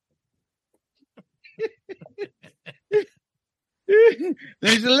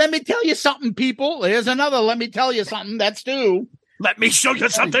 Let me tell you something, people. There's another. Let me tell you something. That's 2. Let me show you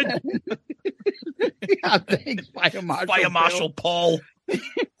something. Yeah, thanks, Fire Marshal Paul.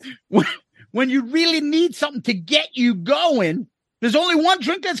 When you really need something to get you going, there's only one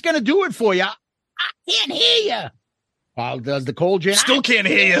drink that's going to do it for you. I can't hear you. Paul does the cold gin. Still can't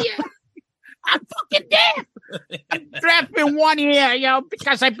hear you. I'm fucking deaf. I'm deaf in one ear,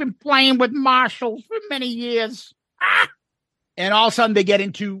 because I've been playing with Marshall for many years. And all of a sudden they get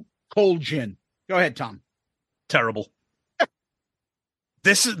into cold gin. Go ahead, Tom. Terrible.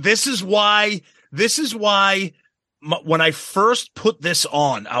 This is why when I first put this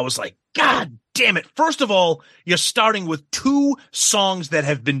on, I was like, God damn it. First of all, you're starting with 2 songs that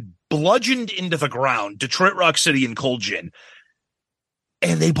have been bludgeoned into the ground, Detroit Rock City and Cold Gin.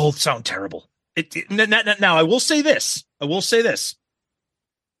 And they both sound terrible. Now, I will say this.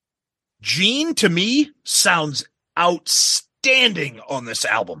 Gene, to me, sounds outstanding on this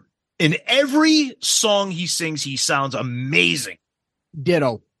album. In every song he sings, he sounds amazing.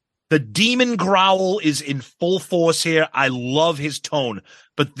 Ditto. The demon growl is in full force here. I love his tone,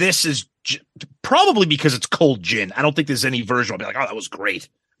 but this is probably because it's Cold Gin. I don't think there's any version I'll be like, oh, that was great.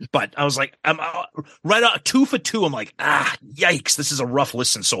 But I was like, I'm right out 2 for 2. I'm like, yikes. This is a rough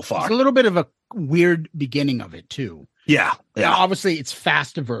listen so far. It's a little bit of a weird beginning of it too. Yeah. Now, obviously it's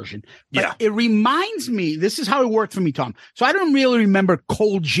faster version. But it reminds me, this is how it worked for me, Tom. So I don't really remember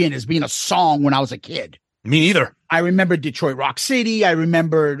Cold Gin as being a song when I was a kid. Me neither. I remember Detroit Rock City. I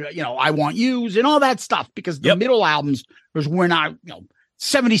remembered, I Want Yous and all that stuff because the middle albums was when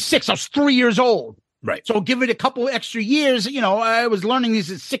 76, I was 3 years old. Right. So give it a couple extra years, I was learning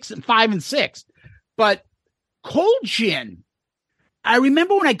these at 5 and 6. But Cold Gin, I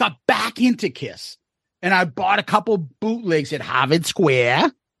remember when I got back into Kiss and I bought a couple bootlegs at Harvard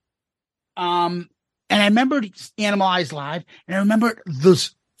Square. And I remembered Animalized Live and I remember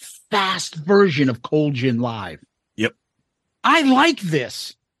this fast version of Cold Gin Live. Yep. I like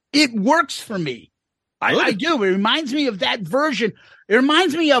this. It works for me. I do. It reminds me of that version. It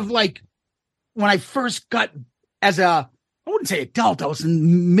reminds me of like when I first got I wouldn't say adult. I was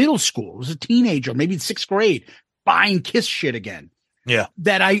in middle school. I was a teenager, maybe 6th grade, buying Kiss shit again. Yeah.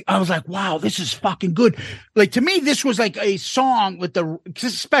 That I was like, wow, this is fucking good. Like to me, this was like a song with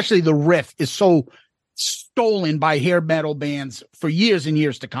especially the riff is so stolen by hair metal bands for years and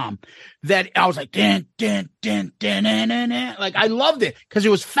years to come. That I was like, dun, dun, dun, dun, dun, dun, dun. Like I loved it because it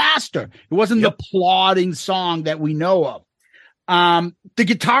was faster. It wasn't the plodding song that we know of. The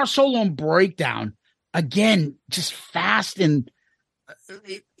guitar solo and breakdown, again, just fast, and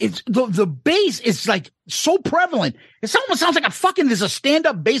it's the bass is like so prevalent. It almost sounds like there's a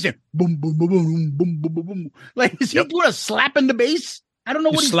stand-up bass there. Boom, boom, boom, boom, boom, boom, boom, boom. Like, is he doing a slapping the bass? I don't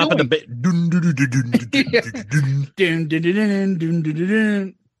know what he's doing. Slapping the bass.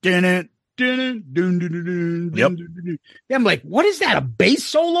 Yeah, I'm like, what is that? A bass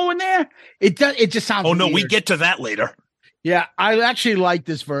solo in there? It just sounds. Oh no, weird. we get to that later. Yeah, I actually like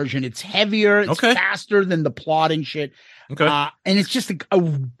this version. It's heavier. It's faster than the plodding shit. Okay. And it's just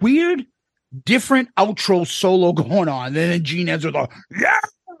a weird, different outro solo going on. And then Gene ends with a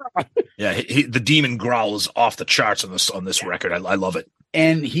yeah. The demon growl is off the charts on this record. I love it.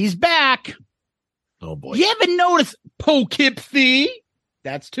 And he's back. Oh boy. You ever notice Poughkeepsie?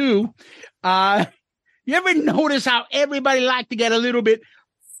 That's 2. You ever notice how everybody like to get a little bit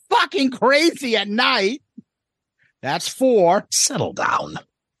fucking crazy at night? That's 4. Settle down.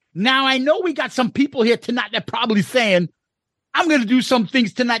 Now, I know we got some people here tonight that probably saying, I'm going to do some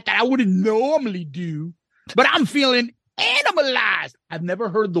things tonight that I wouldn't normally do, but I'm feeling animalized. I've never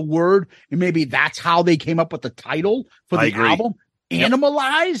heard the word, and maybe that's how they came up with the title for the album.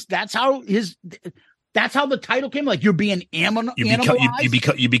 Animalized? That's how the title came. Like you're being animalized.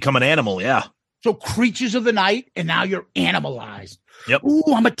 You become an animal. Yeah. So creatures of the night, and now you're animalized. Yep.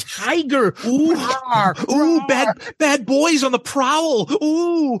 Ooh, I'm a tiger. Ooh, roar, ooh, bad boys on the prowl.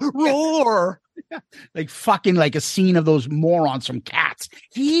 Ooh, roar. Like fucking like a scene of those morons from Cats.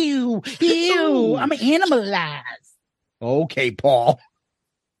 Ew, I'm animalized. Okay, Paul.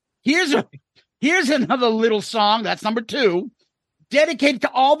 Here's another little song. That's number 2. Dedicated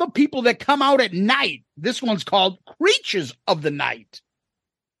to all the people that come out at night. This one's called Creatures of the Night.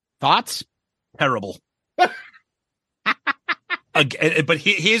 Thoughts? Terrible. Again, but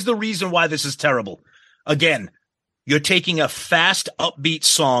here's the reason why this is terrible. Again, you're taking a fast, upbeat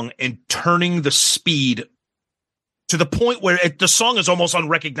song and turning the speed to the point where the song is almost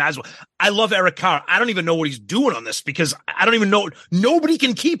unrecognizable. I love Eric Carr. I don't even know what he's doing on this because I don't even know. Nobody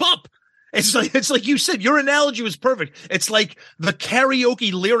can keep up. It's like you said, your analogy was perfect. It's like the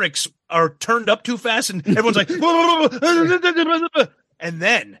karaoke lyrics are turned up too fast and everyone's like, and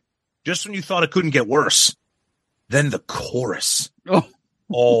then just when you thought it couldn't get worse, then the chorus.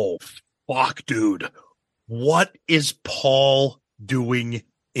 Oh, fuck, dude. What is Paul doing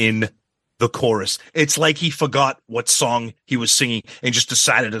in the chorus? It's like he forgot what song he was singing and just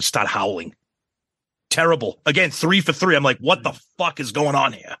decided to start howling. Terrible. Again, 3 for 3. I'm like, what the fuck is going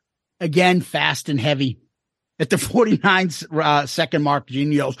on here? Again, fast and heavy. At the 49-second mark,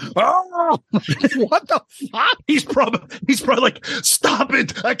 Gene yells, "Oh, what the fuck?" He's probably like, "Stop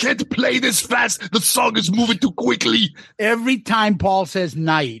it! I can't play this fast. The song is moving too quickly." Every time Paul says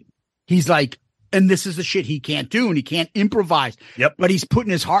night, he's like, and this is the shit he can't do, and he can't improvise. Yep. But he's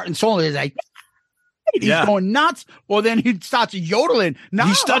putting his heart and soul in it. He's like, he's going nuts. Or then he starts yodeling.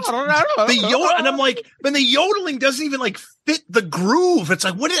 He starts the yodel, and I'm like, man, the yodeling doesn't even like fit the groove. It's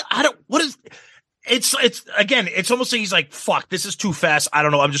like, it's again, it's almost like he's like, fuck, this is too fast. I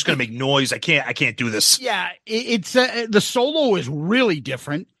don't know. I'm just going to make noise. I can't do this. Yeah. It's the solo is really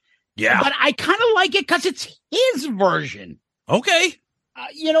different. Yeah. But I kind of like it because it's his version. Okay.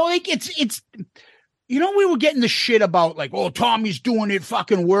 Like it's, we were getting the shit about like, oh, Tommy's doing it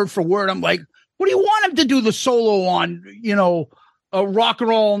fucking word for word. I'm like, what do you want him to do the solo on, Rock and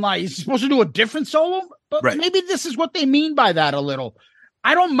Roll All Night? He's supposed to do a different solo? But maybe this is what they mean by that a little.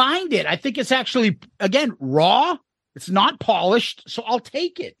 I don't mind it. I think it's actually, again, raw. It's not polished, so I'll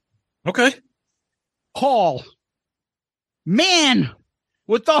take it. Okay. Paul. Man,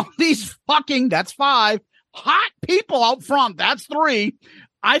 with all these that's 5, hot people out front, that's 3.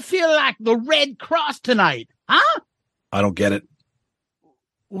 I feel like the Red Cross tonight. Huh? I don't get it.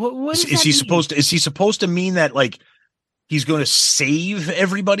 What is he supposed to mean that like he's going to save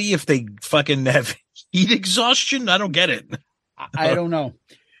everybody if they fucking have heat exhaustion? I don't get it. I don't know.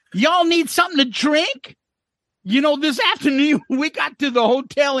 Y'all need something to drink? This afternoon we got to the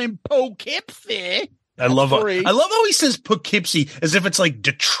hotel in Poughkeepsie. I love how he says Poughkeepsie as if it's like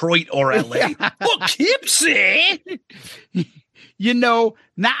Detroit or LA. Poughkeepsie. Now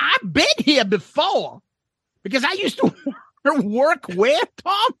I've been here before because I used to work where,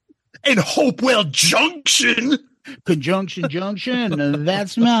 Tom? In Hopewell Junction. Conjunction junction.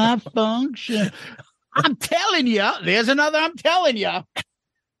 That's my function. I'm telling you. There's another I'm telling you.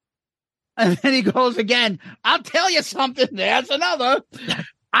 And then he goes again. I'll tell you something. There's another.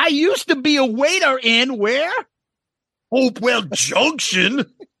 I used to be a waiter in where? Hopewell Junction.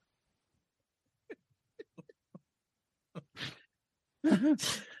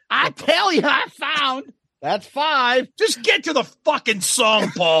 I tell you, I found. That's 5. Just get to the fucking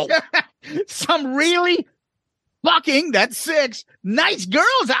song, Paul. Some really fucking, that's 6, nice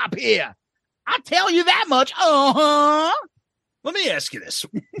girls up here. I tell you that much. Uh-huh. Let me ask you this.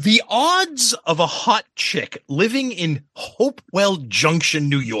 The odds of a hot chick living in Hopewell Junction,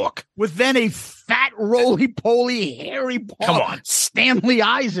 New York. With then a fat, roly-poly, hairy Paul. Come on. Stanley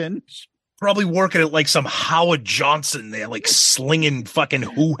Eisen. Probably working at like some Howard Johnson there, like slinging fucking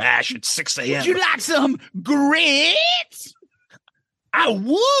hoo-hash at 6 a.m. Would you like some grits? I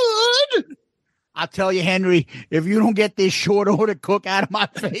would. I'll tell you, Henry, if you don't get this short order cook out of my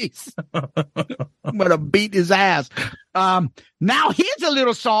face, I'm going to beat his ass. Now, here's a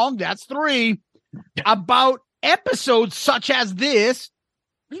little song, that's 3, about episodes such as this.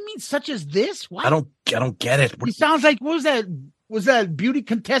 What do you mean, such as this? What? I don't get it. He sounds like, what was that? Was that beauty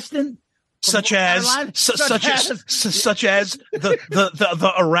contestant? Such as the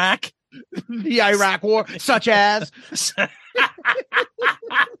Iraq? The Iraq War, such as...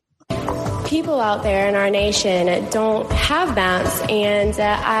 People out there in our nation don't have that, and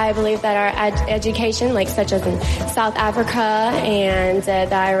I believe that our education, like such as in South Africa and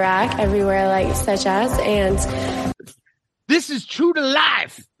the Iraq, everywhere like such as, and this is true to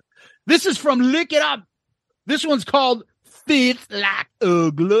life. This is from Lick It Up. This one's called Fits Like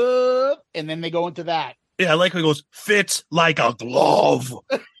a Glove, and then they go into that. Yeah, I like when it goes, fits like a glove.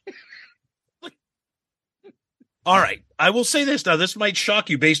 All right. I will say this now. This might shock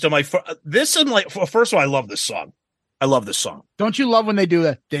you based on my this. And like, first of all, I love this song. I love this song. Don't you love when they do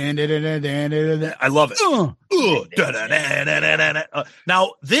that? I love it.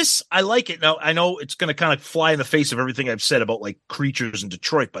 Now, this, I like it. Now, I know it's going to kind of fly in the face of everything I've said about like creatures in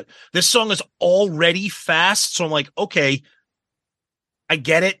Detroit, but this song is already fast. So I'm like, okay, I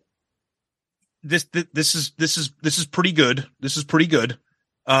get it. This is pretty good. This is pretty good.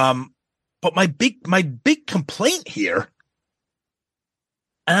 But my big complaint here,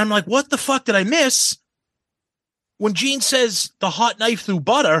 and I'm like, what the fuck did I miss? When Gene says the hot knife through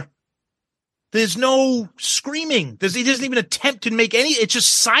butter, there's no screaming. He doesn't even attempt to make any. It's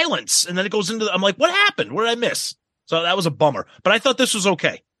just silence, and then it goes into. I'm like, what happened? What did I miss? So that was a bummer. But I thought this was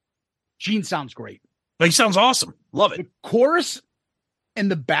okay. Gene sounds great. He sounds awesome. Love it. The chorus and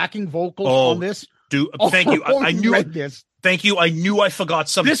the backing vocals on this. Dude, thank you. I knew this. Thank you. I knew I forgot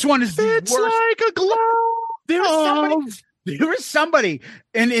something. This one is the worst. Like a glove. There is somebody,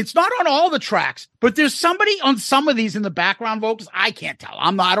 and it's not on all the tracks, but there's somebody on some of these in the background vocals. I can't tell.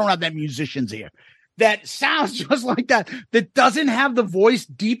 I don't have that musicians here. That sounds just like that. That doesn't have the voice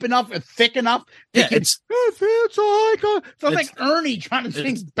deep enough or thick enough. Yeah, it's like Ernie trying to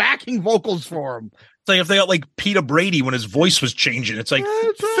sing backing vocals for him. It's like if they got like Peter Brady when his voice was changing. It's like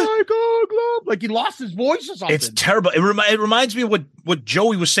like he lost his voice or something. It's terrible. It reminds me of what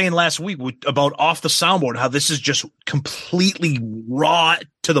Joey was saying last week about Off the Soundboard, how this is just completely raw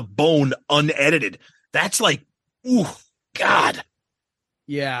to the bone, unedited. That's like, ooh, God.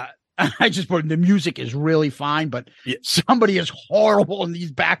 Yeah. I just put the music is really fine, but somebody is horrible in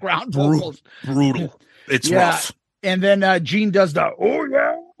these background vocals. Brutal. It's rough. And then Gene does the, oh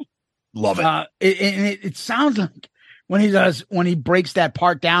yeah. Love it. It sounds like when he breaks that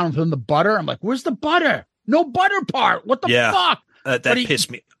part down from the butter, I'm like, where's the butter? No butter part. What the fuck? That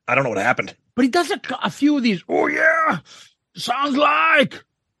pissed me. I don't know what happened. But he does a few of these. Oh yeah, sounds like.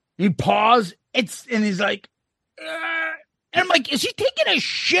 He paused. And he's like, and I'm like, is he taking a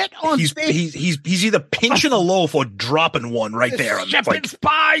shit on stage? He's either pinching a loaf or dropping one right there. Shepherd's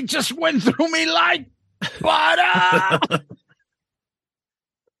pie just went through me like butter.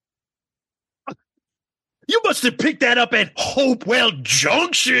 You must have picked that up at Hopewell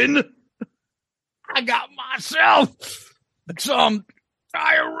Junction. I got myself some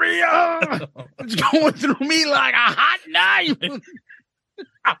diarrhea. It's going through me like a hot knife.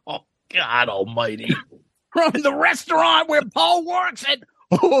 Oh, God almighty. From the restaurant where Paul works at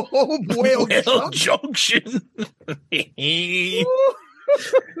Hopewell Junction. It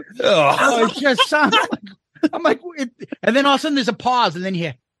just sounds like, I'm like, and then all of a sudden there's a pause, and then you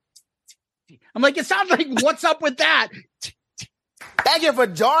hear, I'm like, it sounds like, what's up with that? Thank you for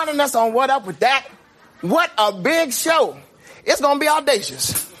joining us on What Up With That. What a big show. It's going to be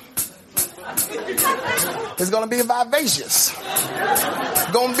audacious. It's going to be vivacious.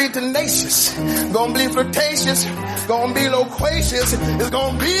 Going to be tenacious. Going to be flirtatious. Going to be loquacious. It's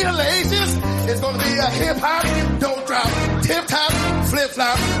going to be hellacious. It's going to be a hip-hop, don't drop, tip-top,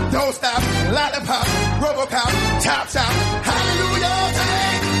 flip-flop, don't stop, lollipop, rubber pop, top-top,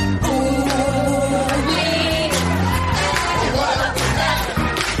 hallelujah,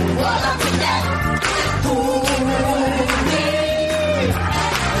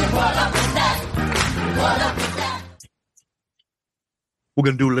 We're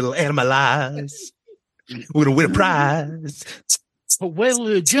going to do a little Animalize. We're going to win a prize.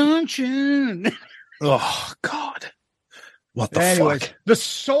 Weather Junction. Oh, God. What the fuck? The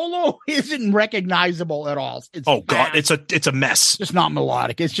solo isn't recognizable at all. It's God, it's a mess. It's not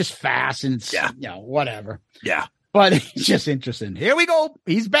melodic. It's just fast and it's, whatever. Yeah. But it's just interesting. Here we go.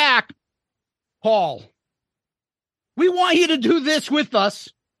 He's back. Paul, we want you to do this with us.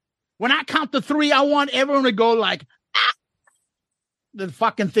 When I count to 3, I want everyone to go like, the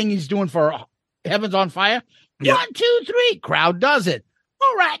fucking thing he's doing for Heaven's on Fire. Yep. 1, 2, 3. Crowd does it.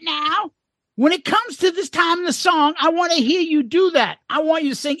 All right now. When it comes to this time in the song, I want to hear you do that. I want you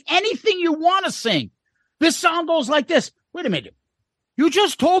to sing anything you want to sing. This song goes like this. Wait a minute. You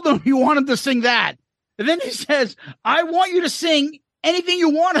just told them you wanted to sing that. And then he says, I want you to sing anything you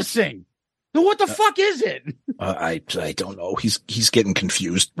want to sing. So what the fuck is it? I don't know. He's getting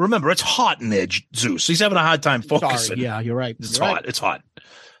confused. Remember, it's hot in there, Zeus. He's having a hard time focusing. Sorry. Yeah, you're right. It's hot. Right. It's hot.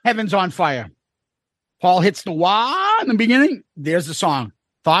 Heaven's on Fire. Paul hits the wah in the beginning. There's the song.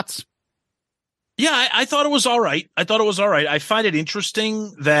 Thoughts? Yeah, I thought it was all right. I find it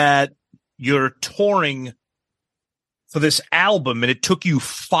interesting that you're touring for this album and it took you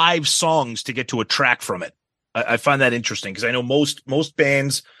 5 songs to get to a track from it. I find that interesting because I know most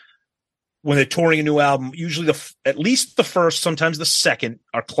bands, when they're touring a new album, usually at least the first, sometimes the second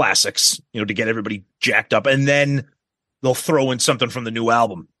are classics, to get everybody jacked up. And then they'll throw in something from the new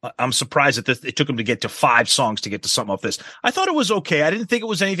album. I'm surprised that it took them to get to 5 songs to get to something off this. I thought it was okay. I didn't think it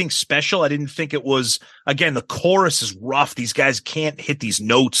was anything special. I didn't think it was, again, the chorus is rough. These guys can't hit these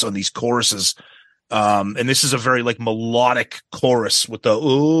notes on these choruses. And this is a very melodic chorus with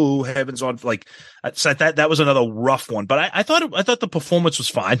the, Heaven's on, so that was another rough one, but I thought the performance was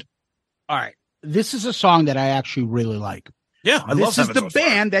fine. All right. This is a song that I actually really like. Yeah, I love this is the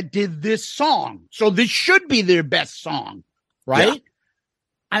band that did this song. So this should be their best song, right?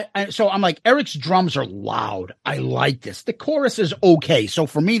 Yeah. So I'm like, Eric's drums are loud. I like this. The chorus is okay. So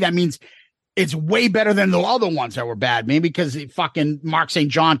for me, that means it's way better than the other ones that were bad. Maybe because fucking Mark St.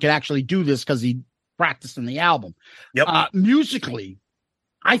 John could actually do this because he practiced in the album. Yep. Musically,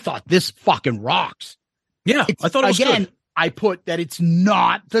 I thought this fucking rocks. Yeah, I thought it was good. I put that it's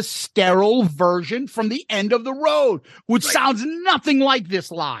not the sterile version from the End of the Road, which sounds nothing like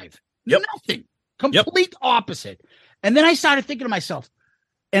this live. Yep. Nothing. Complete opposite. And then I started thinking to myself,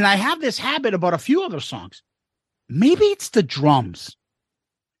 and I have this habit about a few other songs. Maybe it's the drums.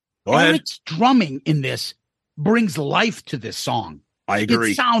 Go ahead. Eric's drumming in this brings life to this song. I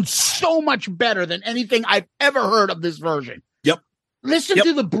agree. It sounds so much better than anything I've ever heard of this version. Yep. Listen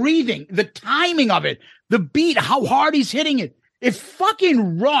to the breathing, the timing of it, the beat, how hard he's hitting it. It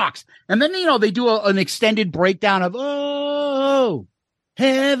fucking rocks. And then, they do an extended breakdown of, oh,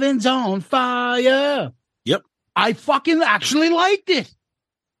 Heaven's on Fire. Yep. I fucking actually liked it.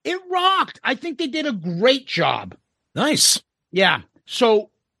 It rocked. I think they did a great job. Nice. Yeah. So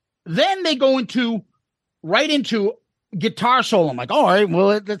then they go right into guitar solo. I'm like, all right,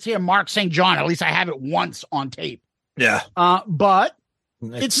 well, let's hear Mark St. John. At least I have it once on tape. Yeah. But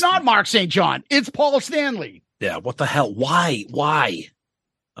it's not Mark St. John. It's Paul Stanley. Yeah. What the hell? Why? Why?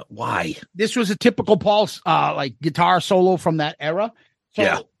 This was a typical Paul, guitar solo from that era.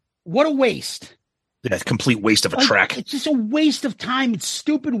 So what a waste. Yeah. Complete waste of a track. It's just a waste of time. It's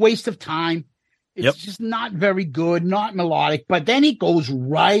stupid waste of time. It's just not very good, not melodic. But then he goes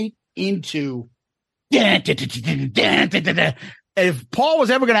right into, if Paul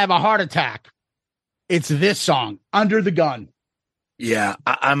was ever going to have a heart attack, it's this song, Under the Gun. Yeah,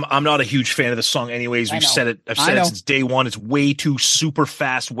 I'm not a huge fan of the song anyways. I've said it since day one. It's way too super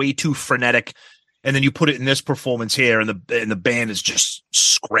fast, way too frenetic. And then you put it in this performance here and the band is just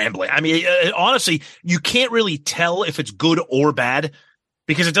scrambling. I mean, honestly, you can't really tell if it's good or bad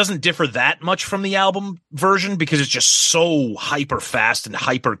because it doesn't differ that much from the album version because it's just so hyper fast and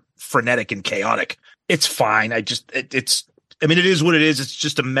hyper frenetic and chaotic. It's fine. It is what it is. It's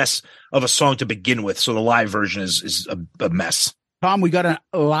just a mess of a song to begin with. So the live version is a mess. Tom, we got a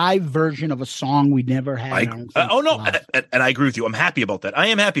live version of a song we never had. And I agree with you. I'm happy about that. I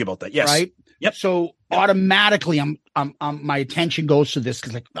am happy about that. Yes. Right. Yep. So automatically, my attention goes to this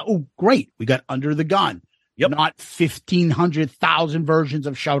because, oh, great, we got Under the Gun. Yep. Not 1,500,000 versions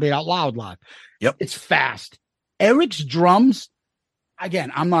of Shout It Out Loud live. Yep. It's fast. Eric's drums.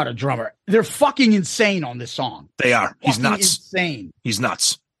 Again, I'm not a drummer. They're fucking insane on this song. They are. He's fucking nuts. Insane. He's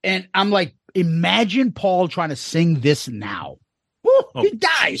nuts. And I'm like, imagine Paul trying to sing this now. Woo, he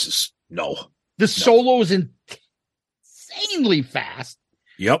dies. Jesus. No. The solo is insanely fast.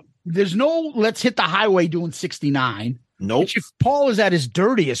 Yep. There's no let's hit the highway doing 69. Nope. If Paul is at his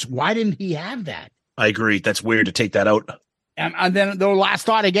dirtiest, why didn't he have that? I agree. That's weird to take that out. And then the last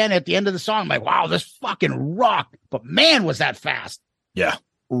thought again at the end of the song, I'm like, wow, this fucking rock. But man, was that fast. Yeah.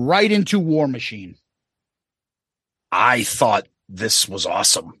 Right into War Machine. I thought this was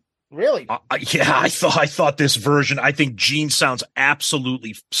awesome. Really? Yeah, I thought this version, I think Gene sounds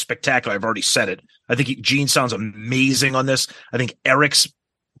absolutely spectacular. I've already said it. I think Gene sounds amazing on this. I think Eric's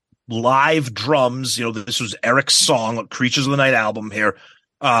live drums, this was Eric's song, Creatures of the Night album here.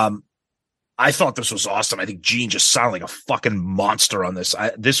 I thought this was awesome. I think Gene just sounded like a fucking monster on this.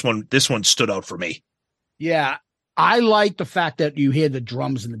 This one stood out for me. Yeah, I like the fact that you hear the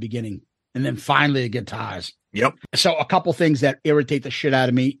drums in the beginning and then finally the guitars. Yep. So a couple things that irritate the shit out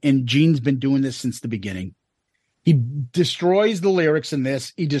of me, and Gene's been doing this since the beginning. He destroys the lyrics in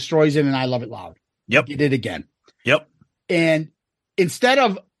this. He destroys it in I Love It Loud. Yep. He did it again. Yep. And instead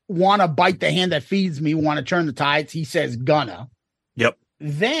of want to bite the hand that feeds me, want to turn the tides, he says gonna. Yep.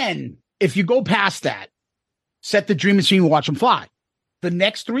 Then if you go past that, set the dream machine, watch him fly. The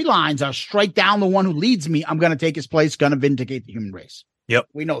next three lines are strike down the one who leads me. I'm going to take his place, going to vindicate the human race. Yep.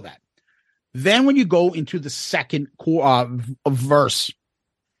 We know that. Then when you go into the second verse,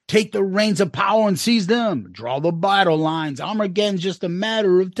 take the reins of power and seize them. Draw the battle lines. Armageddon's just a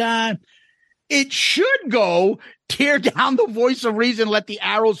matter of time. It should go tear down the voice of reason, let the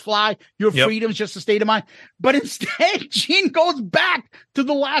arrows fly. Your freedom's just a state of mind. But instead, Gene goes back to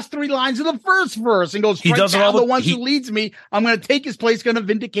the last three lines of the first verse and goes, strike down the ones who leads me. I'm going to take his place, going to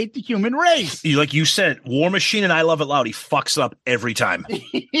vindicate the human race. Like you said, War Machine and I Love It Loud, he fucks up every time.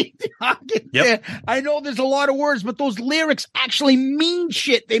 Yep. I know there's a lot of words, but those lyrics actually mean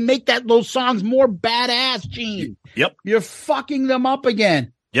shit. They make those songs more badass, Gene. Yep. You're fucking them up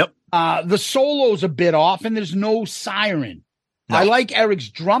again. Yep. The solo's a bit off, and there's no siren. No. I like Eric's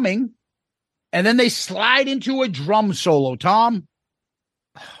drumming, and then they slide into a drum solo. Tom?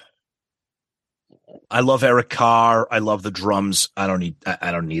 I love Eric Carr. I love the drums. I don't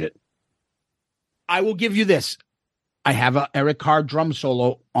need it. I will give you this. I have a Eric Carr drum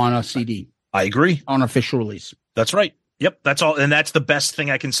solo on a CD. I agree. On official release. That's right. Yep. That's all. And that's the best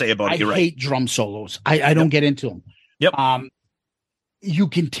thing I can say about it. You're right. I hate drum solos. I don't get into them. Yep. You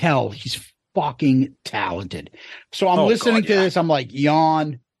can tell he's fucking talented. So I'm listening to this. I'm like,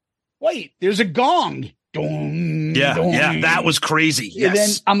 yawn. Wait, there's a gong. Dong, yeah. dong. Yeah. That was crazy. Yes. And then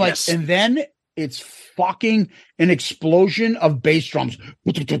I'm like, and then it's fucking an explosion of bass drums,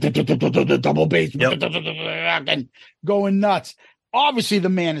 double bass, and going nuts. Obviously, the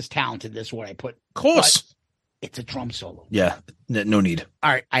man is talented. This is what I put. Of course. It's a drum solo. Yeah. No need.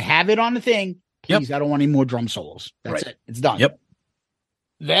 All right. I have it on the thing. Please, I don't want any more drum solos. That's it. It's done. Yep.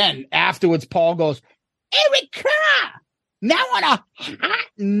 Then afterwards, Paul goes, Eric Carr, now on a hot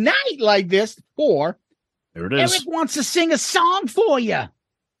night like this, there it is. Eric wants to sing a song for you.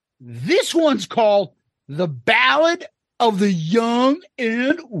 This one's called The Ballad of the Young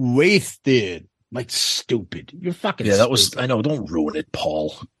and Wasted. Like, stupid. You're fucking stupid. That was, I know, don't ruin it,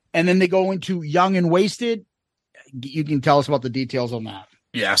 Paul. And then they go into Young and Wasted. You can tell us about the details on that.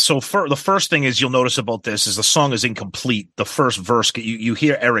 Yeah, so the first thing is you'll notice about this is the song is incomplete. The first verse, you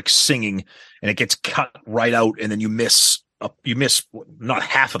hear Eric singing, and it gets cut right out, and then you miss not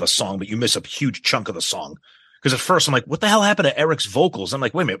half of the song, but you miss a huge chunk of the song. Because at first I'm like, what the hell happened to Eric's vocals? I'm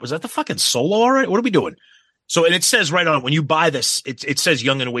like, wait a minute, was that the fucking solo all right? What are we doing? So, and it says right on it, when you buy this, it says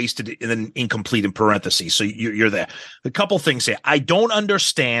Young and Wasted and then incomplete in parentheses. So you're there. The couple things here. I don't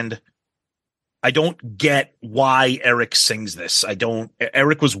get why Eric sings this.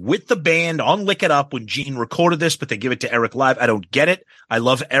 Eric was with the band on Lick It Up when Gene recorded this, but they give it to Eric live. I don't get it. I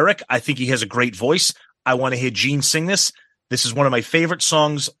love Eric. I think he has a great voice. I want to hear Gene sing this. This is one of my favorite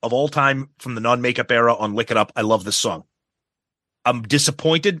songs of all time from the non-makeup era on Lick It Up. I love this song. I'm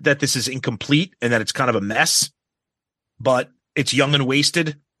disappointed that this is incomplete and that it's kind of a mess, but it's Young and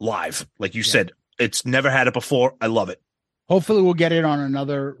Wasted live. Like you said, it's never had it before. I love it. Hopefully we'll get it on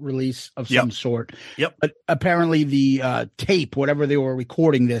another release of some sort. Yep. But apparently the tape, whatever they were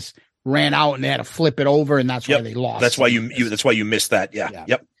recording this, ran out and they had to flip it over, and that's why they lost. That's why you missed that. Yeah.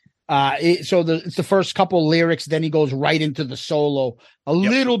 Yep. It's the first couple lyrics, then he goes right into the solo. A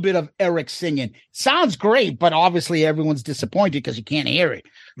little bit of Eric singing. Sounds great, but obviously everyone's disappointed because you can't hear it.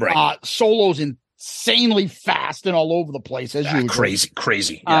 Right. Solo's insanely fast and all over the place as usual.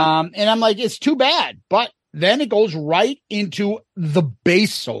 Crazy. Yeah. And I'm like, it's too bad, but then it goes right into the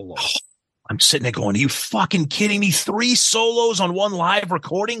bass solo. I'm sitting there going, are you fucking kidding me? 3 solos on one live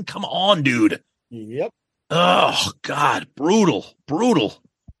recording? Come on, dude. Yep. Oh, God. Brutal.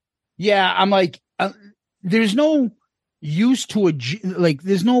 Yeah, I'm like, there's no used to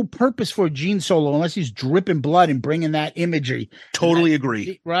there's no purpose for a Gene solo unless he's dripping blood and bringing that imagery. Totally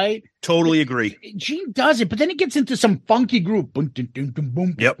agree. Right? Totally agree. Gene does it, but then it gets into some funky group. Boom, boom, boom, boom,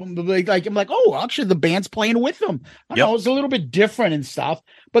 boom, yep. Boom, like I'm like, oh, actually the band's playing with them. I know it's a little bit different and stuff,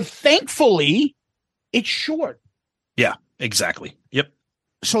 but thankfully it's short. Yeah, exactly. Yep.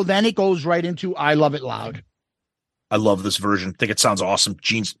 So then it goes right into I Love It Loud. I love this version. I think it sounds awesome.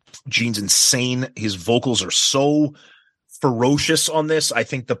 Gene's insane. His vocals are so ferocious on this. I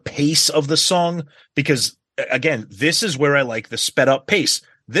think the pace of the song, because again, this is where I like the sped up pace.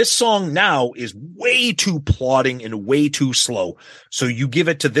 This song now is way too plodding and way too slow. So you give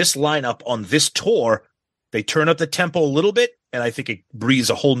it to this lineup on this tour, they turn up the tempo a little bit, and I think it breathes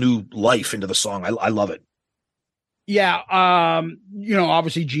a whole new life into the song. I love it. Yeah,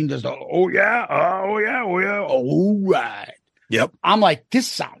 obviously Gene does the oh yeah, all right. Yep. I'm like, this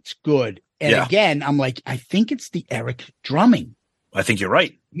sounds good. And again, I'm like, I think it's the Eric drumming. I think you're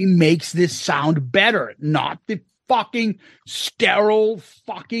right. He makes this sound better, not the fucking sterile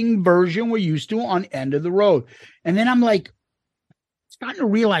fucking version we're used to on End of the Road. And then I'm like, starting to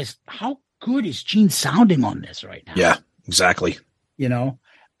realize how good is Gene sounding on this right now. Yeah, exactly. And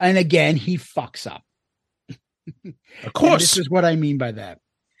again, he fucks up. Of course. And this is what I mean by that.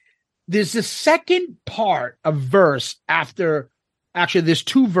 There's the second part of verse after, actually, there's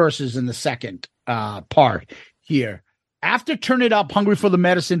two verses in the second part here. After Turn It Up, Hungry for the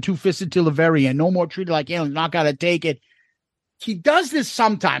Medicine, Two-Fisted Till the Very End, No More Treated Like Aliens, Not Gotta Take It. He does this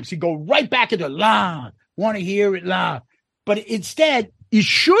sometimes. He go right back into loud, want to hear it loud. But instead, it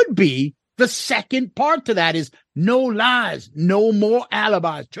should be the second part to that is no lies, no more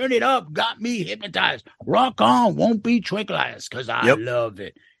alibis. Turn it up, got me hypnotized. Rock on, won't be tranquilized because I love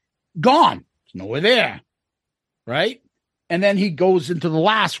it. Gone. It's nowhere there. Right? And then he goes into the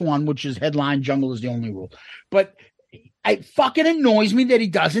last one, which is headline, Jungle is the Only Rule. But it fucking annoys me that he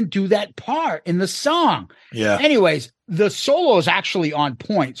doesn't do that part in the song. Yeah. Anyways, the solo is actually on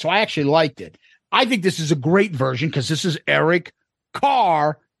point, so I actually liked it. I think this is a great version because this is Eric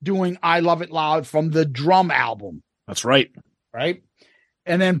Carr doing I Love It Loud from the Drum album. That's right. Right?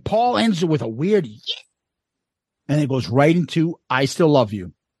 And then Paul ends it with a weird and it goes right into I Still Love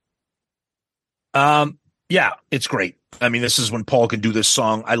You. Yeah, it's great. I mean, this is when Paul can do this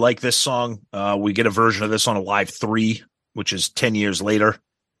song. I like this song. We get a version of this on a Live 3, which is 10 years later.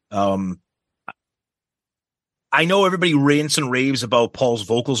 I know everybody rants and raves about Paul's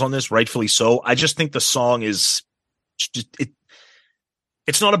vocals on this, rightfully so. I just think the song is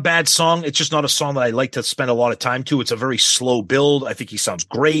it's not a bad song. It's just not a song that I like to spend a lot of time to. It's a very slow build. I think he sounds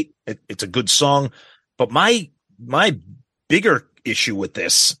great. It's a good song. But my bigger issue with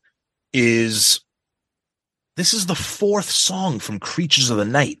this is the fourth song from Creatures of the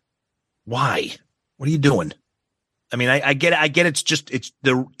Night. Why? What are you doing? I mean, I get it's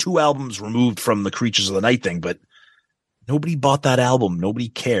the two albums removed from the Creatures of the Night thing, but nobody bought that album. Nobody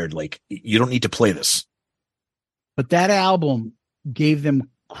cared. Like, you don't need to play this. But that album gave them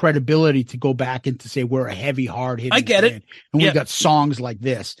credibility to go back and to say we're a heavy, hard-hitting I get band. it. And we got songs like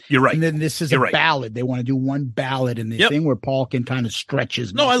this. You're right. And then this is ballad. They want to do one ballad in the thing where Paul can kind of stretch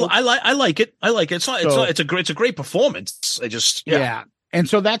his muscles. I like it. I like it. It's a great performance. I just yeah. And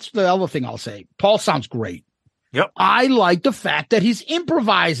so that's the other thing I'll say. Paul sounds great. Yep. I like the fact that he's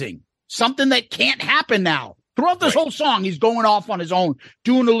improvising, something that can't happen now. Throughout this whole song, he's going off on his own,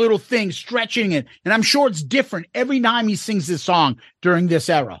 doing a little thing, stretching it. And I'm sure it's different every time he sings this song during this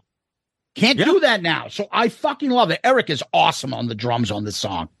era. Can't do that now. So I fucking love it. Eric is awesome on the drums on this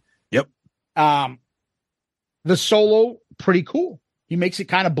song. Yep. The solo, pretty cool. He makes it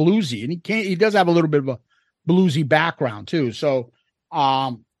kind of bluesy, and he does have a little bit of a bluesy background too. So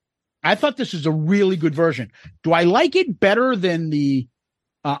I thought this is a really good version. Do I like it better than the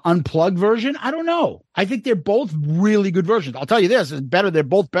unplugged version? I don't know. I think they're both really good versions. I'll tell you this, it's better. They're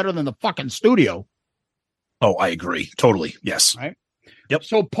both better than the fucking studio. Oh, I agree. Totally. Yes. Right. Yep.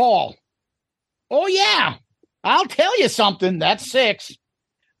 So Paul, oh yeah, I'll tell you something. That's 6.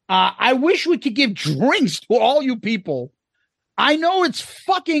 I wish we could give drinks to all you people. I know it's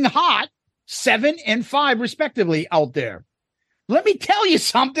fucking hot, 7 and 5 respectively out there. Let me tell you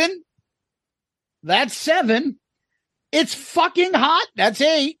something. That's 7. It's fucking hot. That's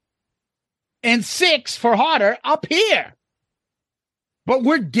 8. And 6 for hotter up here. But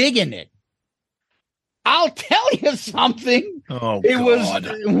we're digging it. I'll tell you something. Oh, God.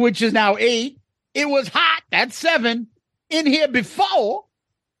 Which is now 8. It was hot. That's 7 in here before.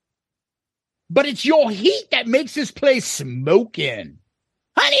 But it's your heat that makes this place smoking.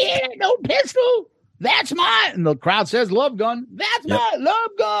 Honey, no pistol. That's mine. And the crowd says love gun. That's my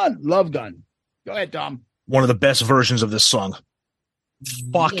love gun. Love gun. Go ahead, Tom. one of the best versions of this song.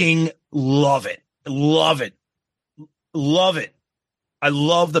 Fucking love it. Love it. Love it. I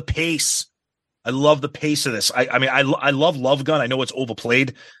love the pace. I love the pace of this. I mean, I love Love Gun. I know it's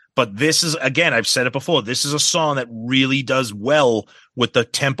overplayed, but this is, again, I've said it before, this is a song that really does well with the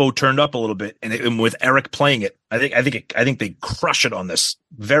tempo turned up a little bit, and with Eric playing it. I think they crush it on this.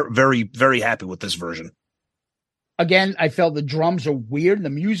 Very, very, very happy with this version. Again, I felt the drums are weird. The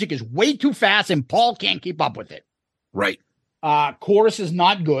music is way too fast, and Paul can't keep up with it. Right. Chorus is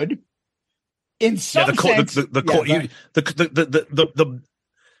not good. In some sense,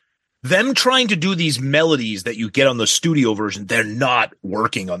 them trying to do these melodies that you get on the studio version, they're not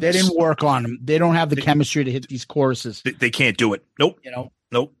working on this. They didn't work on them. They don't have the chemistry to hit these choruses. They can't do it. Nope.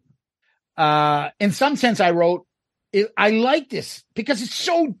 Nope. In some sense, I wrote, I like this because it's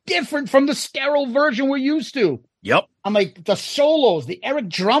so different from the sterile version we're used to. Yep. I'm like, the solos, the Eric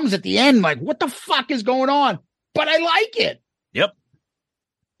drums at the end, like, what the fuck is going on? But I like it. Yep.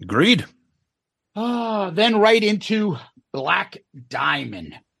 Agreed. Then right into Black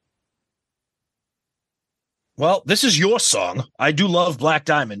Diamond. Well, this is your song. I do love Black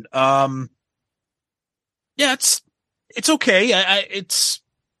Diamond. Yeah, it's okay. It's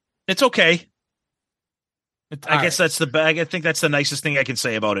okay. I guess that's I think that's the nicest thing I can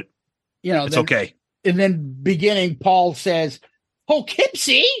say about it. It's okay. And then beginning, Paul says,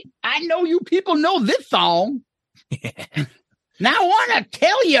 Poughkeepsie, I know you people know this song. Now I want to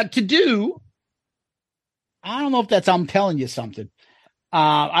tell you to do. I don't know if that's I'm telling you something.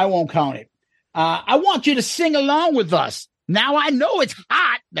 I won't count it. I want you to sing along with us. Now I know it's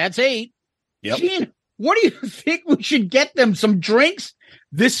hot. That's 8. Yep. Gene, what do you think we should get them? Some drinks?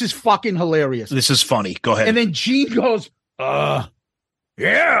 This is fucking hilarious. This is funny. Go ahead. And then Gene goes, yeah.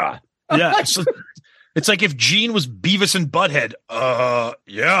 Yeah. It's like if Gene was Beavis and Butthead.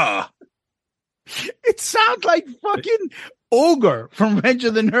 Yeah. It sounds like fucking Ogre from Revenge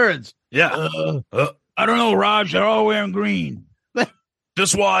of the Nerds. Yeah. I don't know, Raj. They're all wearing green.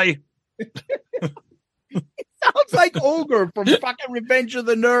 This why. It sounds like Ogre from fucking Revenge of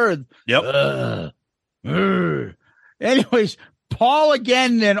the Nerds. Yep. Anyways, Paul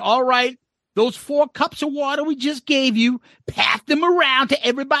again then. All right. Those 4 cups of water we just gave you, pass them around to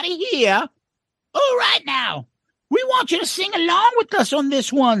everybody here. All right now. We want you to sing along with us on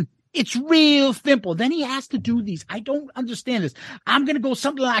this one. It's real simple. Then he has to do these. I don't understand this. I'm going to go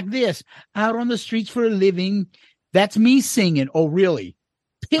something like this. Out on the streets for a living. That's me singing. Oh, really?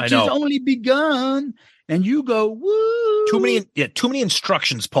 Pitch has only begun. And you go, woo. Too many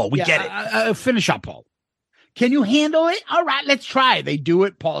instructions, Paul. We get it. Finish up, Paul. Can you handle it? All right, let's try it. They do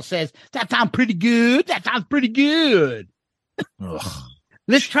it. Paul says, that sounds pretty good. That sounds pretty good.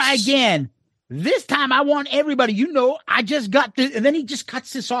 Let's try again. This time I want everybody, I just got this. And then he just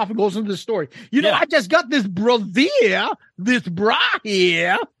cuts this off and goes into the story. I just got this brassiere, this bra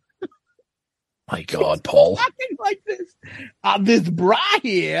here. My God, Paul. Nothing like this. This bra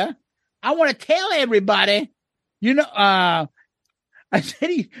here. I want to tell everybody, I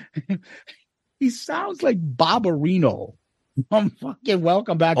said he sounds like Barbarino. Fucking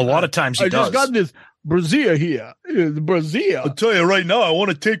welcome back. A lot of times he does. I just got this brassiere here. The brassiere. I'll tell you right now, I want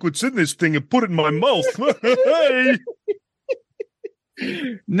to take what's in this thing and put it in my mouth.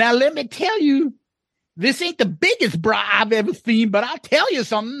 Now, let me tell you, this ain't the biggest bra I've ever seen, but I'll tell you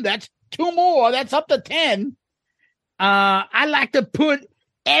something. That's 2 more. That's up to 10. I like to put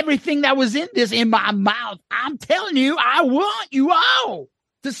everything that was in this in my mouth. I'm telling you, I want you all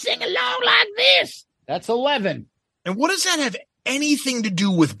to sing along like this. That's 11. And what does that have anything to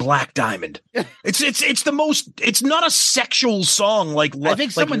do with Black Diamond? It's the most. It's not a sexual song. I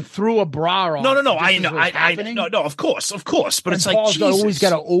think someone threw a bra on. No. I know. No. Of course. But and it's Paul's like always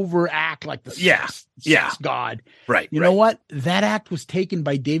got to overact like the sex god. Right. You know what? That act was taken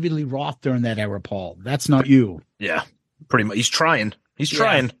by David Lee Roth during that era, Paul. That's not you. Yeah. Pretty much. He's trying.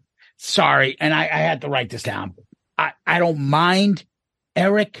 Sorry, and I had to write this down. I don't mind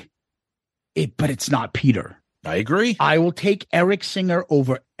Eric, but it's not Peter. I agree. I will take Eric Singer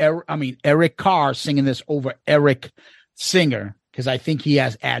over Eric Carr singing this over Eric Singer because I think he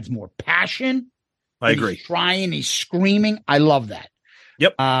adds more passion. I agree. He's trying, he's screaming. I love that.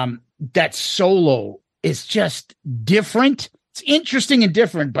 Yep. That solo is just different. It's interesting and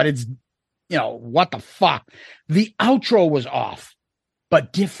different, but it's what the fuck. The outro was off,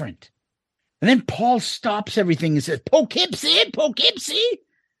 but different. And then Paul stops everything and says, Poughkeepsie.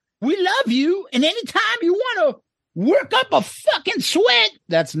 We love you, and anytime you want to work up a fucking sweat,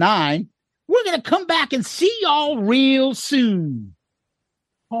 that's 9, we're going to come back and see y'all real soon.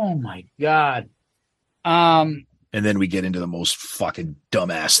 Oh, my God. And then we get into the most fucking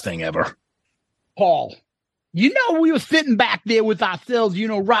dumbass thing ever. Paul, You know, we were sitting back there with ourselves, you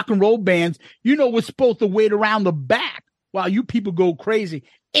know, rock and roll bands. You know, we're supposed to wait around the back while you people go crazy.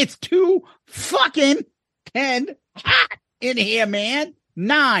 It's too fucking 10 hot in here, man.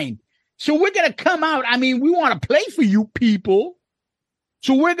 9. So we're going to come out. I mean, we want to play for you people.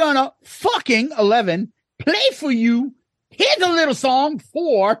 So we're going to fucking 11 play for you. Here's a little song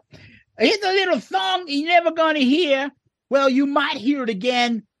 4. Here's a little song you're never going to hear. Well, you might hear it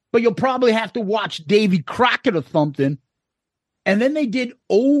again, but you'll probably have to watch Davy Crockett or something. And then they did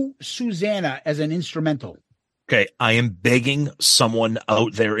Oh, Susanna as an instrumental. Okay, I am begging someone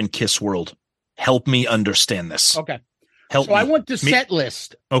out there in Kiss World, help me understand this. Okay. Help me. I went to set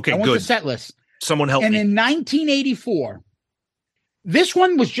list. Okay, I went good. to set list. Someone help me. And in 1984, this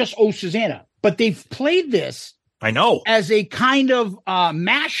one was just Oh, Susanna, but they've played this. I know. As a kind of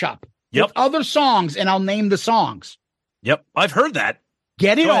mashup with other songs, and I'll name the songs. Yep, I've heard that.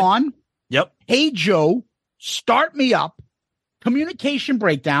 Get It On. Yep. Hey Joe, Start Me Up, Communication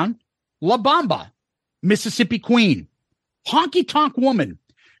Breakdown, La Bamba, Mississippi Queen, Honky Tonk Woman,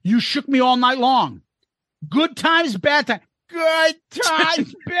 You Shook Me All Night Long, Good Times, Bad Times, Good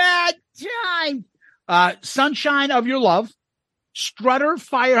Times, Bad Times, Sunshine of Your Love, Strutter,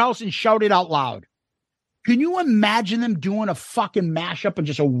 Firehouse, and Shout It Out Loud. Can you imagine them doing a fucking mashup and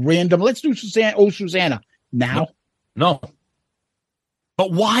just a random, let's do Susanna, Oh Susanna now? No.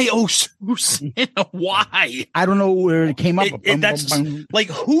 But why Oh Susanna? Why? I don't know where it came up. That's like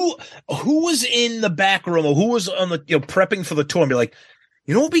who was in the back room or who was on the prepping for the tour and be like,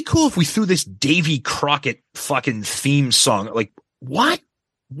 you know, it'd be cool if we threw this Davy Crockett fucking theme song. Like, what?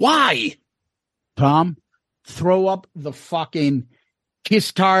 Why? Tom, throw up the fucking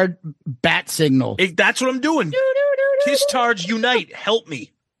Kiss Tard bat signal. That's what I'm doing. Kiss Tards unite. Help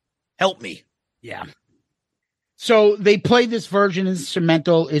me. Help me. Yeah. So they played this version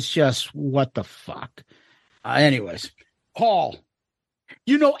instrumental. It's just, what the fuck? Anyways, Paul,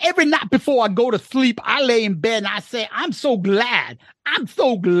 you know, every night before I go to sleep, I lay in bed and I say, I'm so glad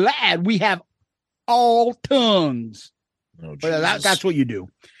we have all tongues. Oh, that's what you do.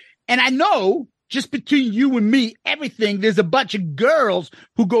 And I know just between you and me, there's a bunch of girls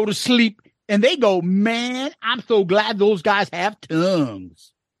who go to sleep and they go, man, I'm so glad those guys have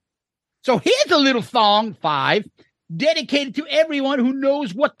tongues. So here's a little song 5 dedicated to everyone who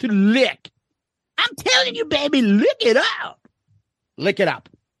knows what to lick. I'm telling you, baby, lick it up. Lick it up.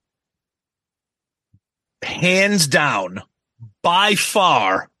 Hands down, by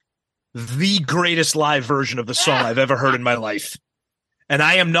far, the greatest live version of the song I've ever heard in my life. And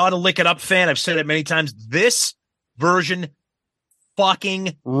I am not a Lick It Up fan. I've said it many times. This version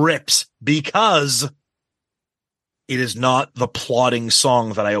fucking rips because it is not the plodding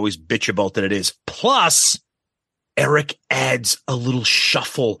song that I always bitch about that it is. Plus, Eric adds a little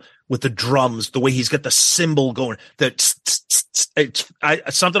shuffle with the drums, the way he's got the cymbal going.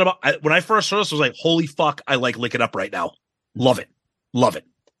 Something about when I first heard this, I was like, holy fuck, I like Lick It Up right now. Love it. Love it.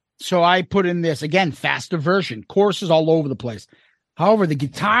 So I put in this, again, faster version. Choruses all over the place. However, the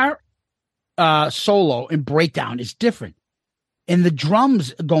guitar solo and breakdown is different. And the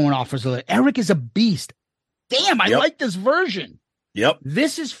drums going off is a little. Eric is a beast. Damn, I like this version. Yep.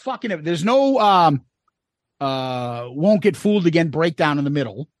 This is fucking. There's no Won't Get Fooled Again breakdown in the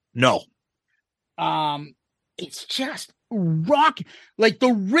middle. No. It's just rock. Like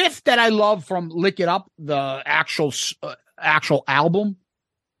the riff that I love from Lick It Up, the actual album,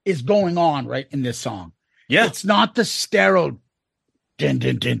 is going on right in this song. Yeah. It's not the sterile din,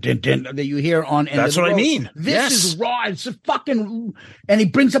 din, din, din, din, that you hear on. That's what I mean. This is raw. It's a fucking, and he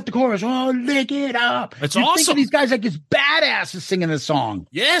brings up the chorus. Oh, lick it up. It's you awesome. Think of these guys like it's badasses singing this song.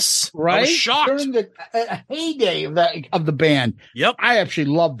 Yes. Right. I was shocked. During the heyday of the band. Yep. I actually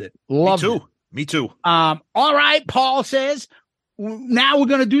loved it. Loved it. Me too. All right. Paul says, now we're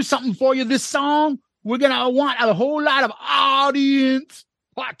going to do something for you. This song, we're going to want a whole lot of audience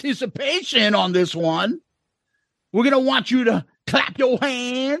participation on this one. We're going to want you to clap your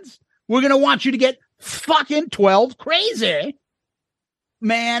hands. We're going to want you to get fucking 12 crazy,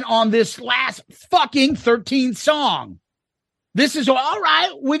 man, on this last fucking 13th song. This is all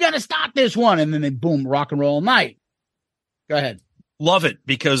right. We're going to start this one. And then they boom, rock and roll night. Go ahead. Love it,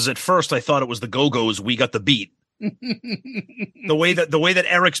 because at first I thought it was the Go-Go's We Got the Beat. the way that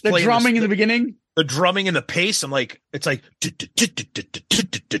Eric's playing the drumming in the beginning, the drumming and the pace, I'm like, it's like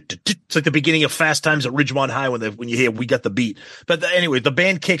it's like the beginning of Fast Times at Ridgemont High when you hear We Got the Beat. But anyway, the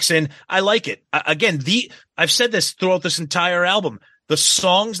band kicks in. I like it. Again, I've said this throughout this entire album. The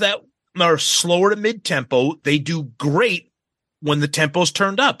songs that are slower to mid tempo, they do great when the tempo's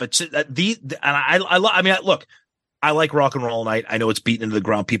turned up. It's look. I like Rock and Roll Night. I know it's beaten into the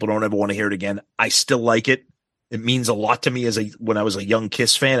ground. People don't ever want to hear it again. I still like it. It means a lot to me when I was a young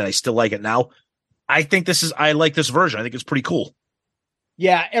Kiss fan, and I still like it now. I like this version. I think it's pretty cool.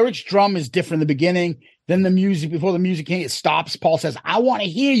 Yeah, Eric's drum is different in the beginning. Then the music, before the music came, it stops. Paul says, I want to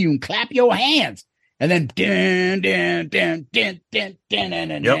hear you and clap your hands. And then, dun, dun, dun, dun, dun, dun, dun,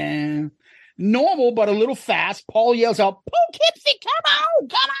 dun, dun. Normal, but a little fast. Paul yells out, Poughkeepsie, come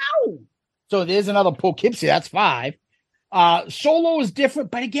on. So there's another Poughkeepsie. That's 5. Solo is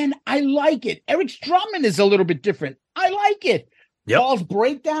different, but again, I like it. Eric's drumming is a little bit different. I like it. Paul's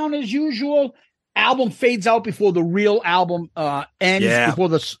breakdown as usual. Album fades out before the real album ends,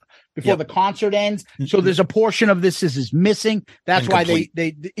 before the concert ends. So there's a portion of this is missing. That's incomplete.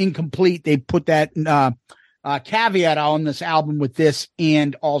 Why they incomplete. They put that caveat on this album with this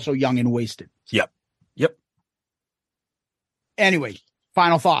and also Young and Wasted. Yep. Anyway,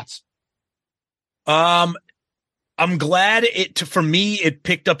 final thoughts. I'm glad for me, it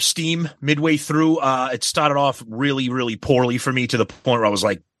picked up steam midway through. It started off really, really poorly for me to the point where I was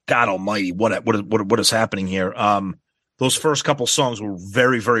like, God almighty, what is happening here? Those first couple songs were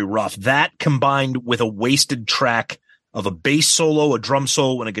very, very rough. That combined with a wasted track of a bass solo, a drum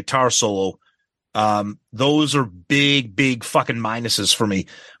solo, and a guitar solo. Those are big, big fucking minuses for me.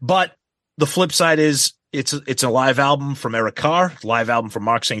 But the flip side is it's a live album from Eric Carr, live album from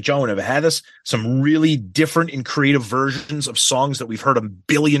Mark St. John. We never had this. Some really different and creative versions of songs that we've heard a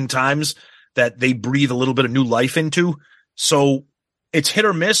billion times that they breathe a little bit of new life into. So it's hit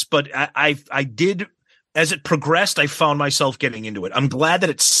or miss, but I did, as it progressed, I found myself getting into it. I'm glad that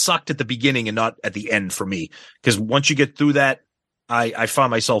it sucked at the beginning and not at the end for me, because once you get through that, I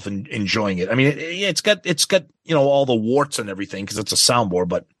found myself enjoying it. I mean, it's got all the warts and everything because it's a soundboard,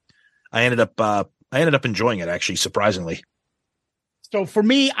 but I ended up enjoying it, actually, surprisingly. So for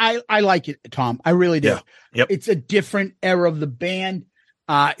me, I like it, Tom. I really do. Yeah. Yep. It's a different era of the band.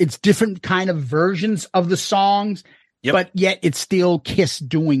 It's different kind of versions of the songs. Yep. But yet it's still Kiss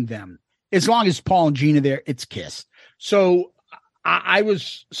doing them. As long as Paul and Gene are there, it's Kiss. So I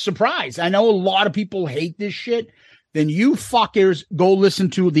was surprised. I know a lot of people hate this shit. Then you fuckers go listen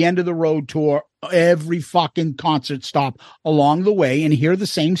to the End of the Road tour, every fucking concert stop along the way, and hear the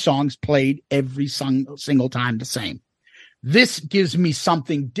same songs played every single time the same. This gives me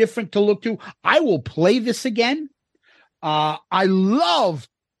something different to look to. I will play this again. I love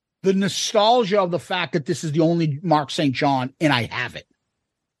the nostalgia of the fact that this is the only Mark St. John, and I have it.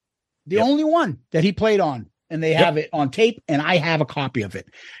 The only one that he played on, and they have it on tape, and I have a copy of it.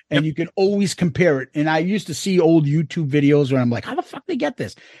 And you can always compare it. And I used to see old YouTube videos where I'm like, how the fuck they get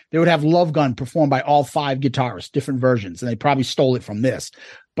this? They would have Love Gun performed by all 5 guitarists, different versions, and they probably stole it from this.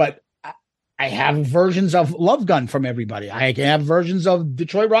 But I have versions of Love Gun from everybody. I can have versions of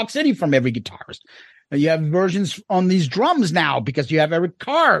Detroit Rock City from every guitarist. You have versions on these drums now because you have Eric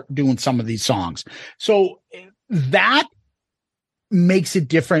Carr doing some of these songs. So that makes it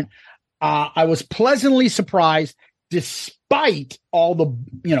different. I was pleasantly surprised, despite all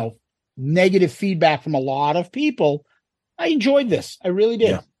the, negative feedback from a lot of people. I enjoyed this. I really did.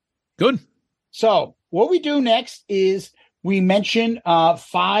 Yeah. Good. So what we do next is we mention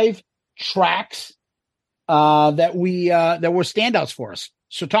 5 tracks that were standouts for us.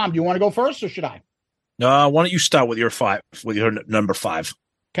 So Tom, do you want to go first or should I? Why don't you start with your number 5?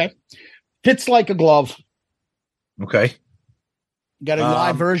 Okay. Fits Like a Glove. Okay. Got a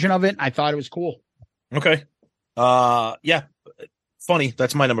live version of it. I thought it was cool. Okay. Yeah. Funny.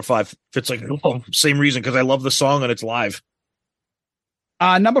 That's my number 5. Fits Like a Glove. Same reason, because I love the song and it's live.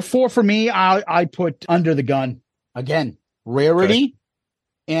 Number 4 for me, I put Under the Gun. Again, rarity.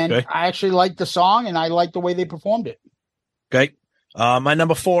 Okay. And I actually liked the song and I liked the way they performed it. Okay. My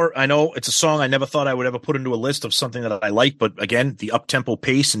number 4, I know it's a song I never thought I would ever put into a list of something that I like, but again, the up-tempo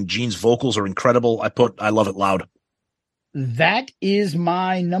pace and Gene's vocals are incredible. I Love It Loud. That is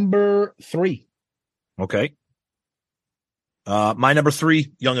my number 3. Okay. My number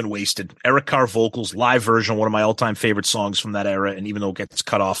 3, Young and Wasted. Eric Carr vocals, live version, one of my all-time favorite songs from that era, and even though it gets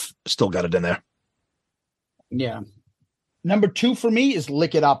cut off, still got it in there. Yeah. Number 2 for me is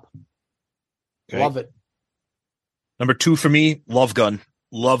Lick It Up. Okay. Love it. Number 2 for me, Love Gun.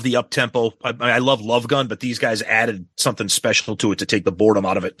 Love the up-tempo. I love Love Gun, but these guys added something special to it to take the boredom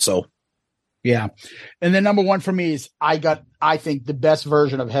out of it. So, yeah. And then number 1 for me is I think, the best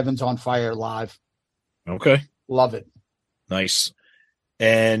version of Heaven's on Fire live. Okay. Love it. Nice.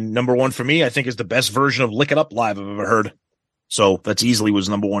 And number 1 for me, I think, is the best version of Lick It Up live I've ever heard. So that's easily was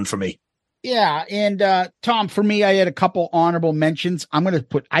number 1 for me. Yeah. And Tom, for me, I had a couple honorable mentions. I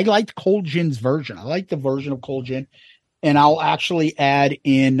liked Cold Gin's version. I like the version of Cold Gin. And I'll actually add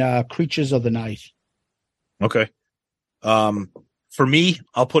in Creatures of the Night. Okay. For me,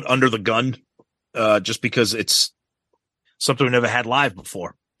 I'll put Under the Gun. just because it's something we never had live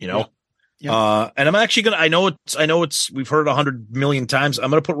before, you know? Yeah. And I'm actually going to, I know it's, we've heard it 100 million times.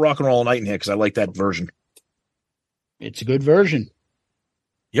 I'm going to put Rock and Roll All Night in here because I like that version. It's a good version.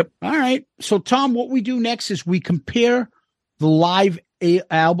 Yep. All right. So, Tom, what we do next is we compare the live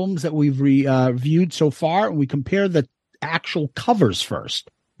albums that we've reviewed so far, and we compare the actual covers first.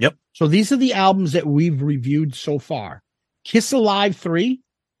 Yep. So these are the albums that we've reviewed so far. Kiss Alive 3,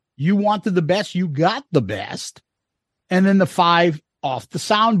 You Wanted the Best, You Got the Best, and then the 5 off the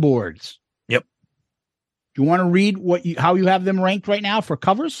soundboards. Yep. Do you want to read how you have them ranked right now for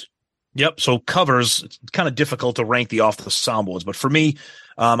covers? Yep. So covers, it's kind of difficult to rank the off the soundboards, but for me,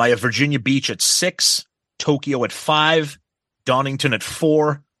 I have Virginia Beach at 6, Tokyo at 5, Donington at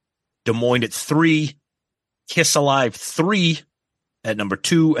 4, Des Moines at 3, Kiss Alive 3 at number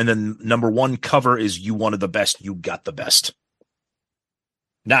 2, and then number 1 cover is You Wanted the Best, You Got the Best.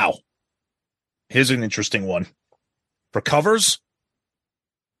 Now, here's an interesting one. For covers,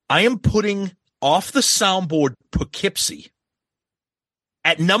 I am putting off the soundboard Poughkeepsie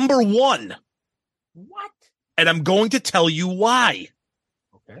at number 1. What? And I'm going to tell you why.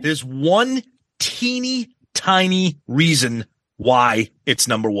 Okay. There's one teeny tiny reason why it's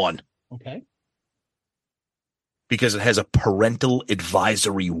number 1. Okay. Because it has a parental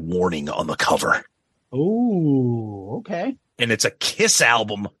advisory warning on the cover. Oh, okay. And it's a Kiss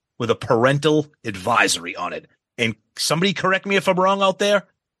album with a parental advisory on it. And somebody correct me if I'm wrong out there.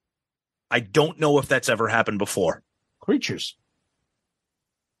 I don't know if that's ever happened before. Creatures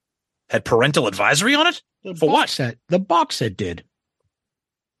had parental advisory on it? For what? Set. The box set did.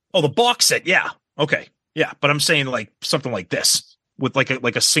 Oh, the box set. Yeah. Okay. Yeah. But I'm saying like something like this with like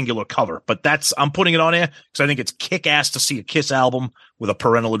a singular cover. But I'm putting it on here because I think it's kick ass to see a Kiss album with a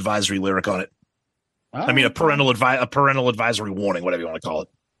parental advisory lyric on it. I mean, a parental advisory warning, whatever you want to call it.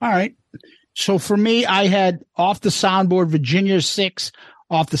 All right. So for me, I had off the soundboard Virginia 6,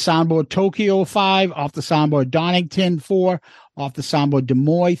 off the soundboard Tokyo 5, off the soundboard Donington 4, off the soundboard Des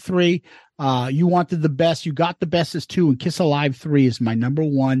Moines 3. You Wanted the Best, You Got the Best is 2, and Kiss Alive 3 is my number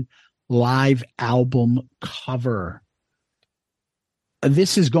 1 live album cover.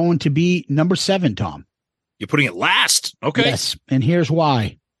 This is going to be number 7, Tom. You're putting it last? Okay. Yes, and here's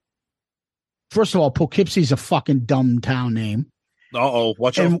why. First of all, Poughkeepsie's a fucking dumb town name. Uh-oh.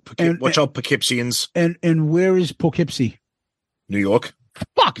 Watch out, Poughkeepsians. And where is Poughkeepsie? New York.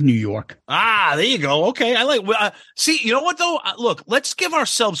 Fuck New York. Ah, there you go. Okay. I like, see, you know what though? Look, let's give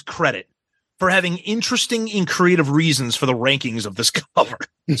ourselves credit for having interesting and creative reasons for the rankings of this cover.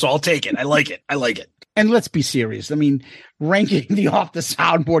 So I'll take it. I like it. And let's be serious. I mean, ranking the off the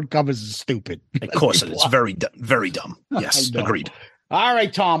soundboard covers is stupid. Of course it is. Very dumb. Yes, agreed. All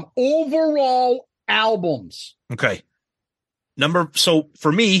right, Tom. Overall albums. Okay. So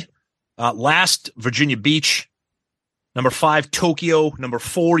for me, last Virginia Beach, number 5 Tokyo, number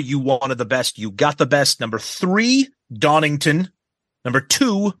 4 You Wanted the Best, You Got the Best, number 3 Donington, number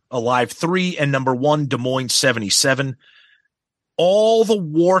 2 Alive 3, and number 1 Des Moines 77. All the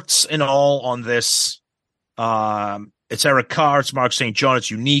warts and all on this. It's Eric Carr, it's Mark St. John, it's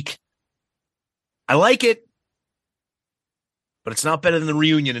unique. I like it, but it's not better than the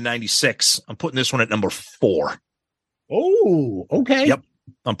reunion in 96. I'm putting this one at number 4. Oh, okay. Yep.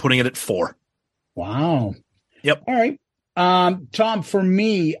 I'm putting it at 4. Wow. Yep. All right. Tom, for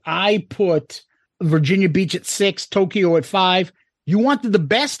me, I put Virginia Beach at 6, Tokyo at 5. You Wanted the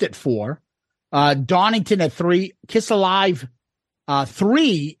Best at 4. Donington at 3. Kiss Alive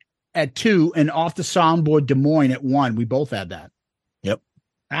 3 at 2. And off the soundboard Des Moines at 1. We both had that. Yep.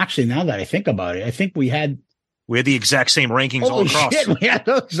 Actually, now that I think about it, I think we had the exact same rankings all across. Shit, we had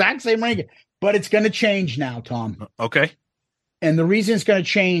the exact same ranking. But it's going to change now, Tom. Okay. And the reason it's going to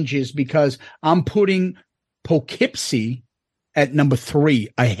change is because I'm putting Poughkeepsie at number 3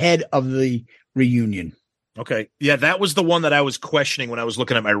 ahead of the reunion. Okay. Yeah, that was the one that I was questioning when I was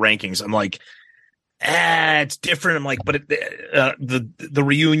looking at my rankings. I'm like, it's different. I'm like, but the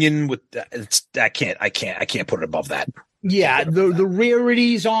reunion with I can't put it above that. Yeah, the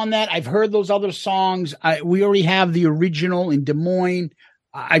rarities on that. I've heard those other songs. We already have the original in Des Moines.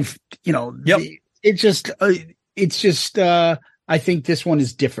 It's just I think this one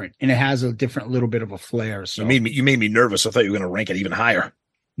is different and it has a different little bit of a flair. So you made me nervous. I thought you were going to rank it even higher.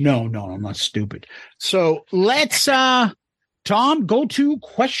 No, I'm not stupid. So let's Tom, go to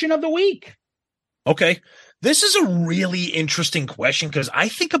question of the week. Okay. This is a really interesting question because I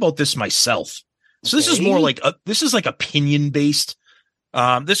think about this myself. So this is more like this is like opinion based.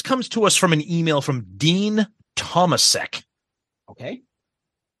 This comes to us from an email from Dean Tomasek. Okay.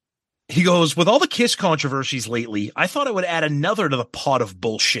 He goes, with all the Kiss controversies lately, I thought I would add another to the pot of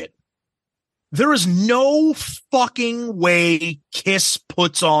bullshit. There is no fucking way Kiss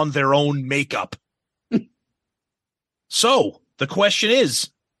puts on their own makeup. So the question is,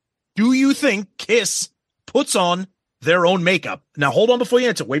 do you think Kiss puts on their own makeup? Now, hold on before you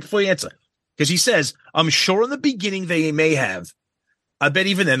answer. Wait before you answer. Because he says, I'm sure in the beginning they may have. I bet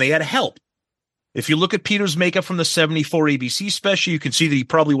even then they had help. If you look at Peter's makeup from the 74 ABC special, you can see that he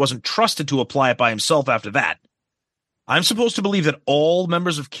probably wasn't trusted to apply it by himself after that. I'm supposed to believe that all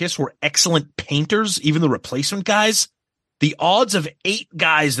members of Kiss were excellent painters, even the replacement guys. The odds of 8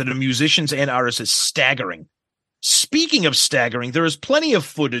 guys that are musicians and artists is staggering. Speaking of staggering, there is plenty of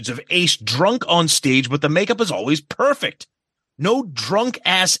footage of Ace drunk on stage, but the makeup is always perfect. No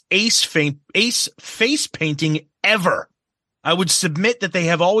drunk-ass Ace face painting ever. I would submit that they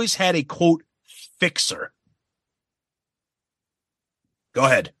have always had a, quote, fixer. Go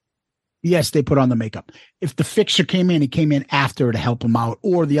ahead. Yes, they put on the makeup. If the fixer came in, he came in after to help him out,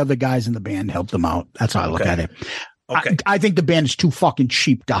 or the other guys in the band helped him out. That's how I look at it. Okay. I think the band is too fucking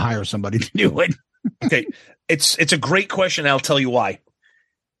cheap to hire somebody to do it. Okay. It's a great question. I'll tell you why.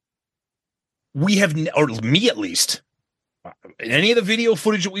 We have, or me at least, in any of the video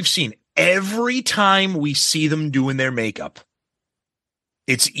footage that we've seen, every time we see them doing their makeup,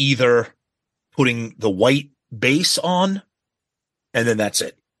 it's either putting the white base on and then that's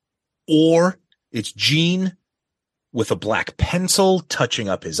it. Or it's Gene with a black pencil touching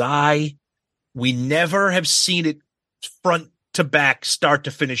up his eye. We never have seen it front to back, start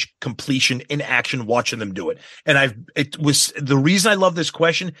to finish, completion in action, watching them do it. And it was the reason I love this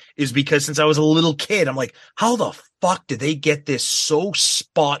question is because since I was a little kid, I'm like, how the fuck did they get this so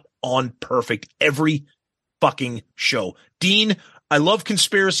spot on perfect every fucking show? Dean, I love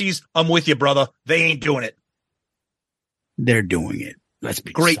conspiracies. I'm with you, brother. They ain't doing it. They're doing it. Let's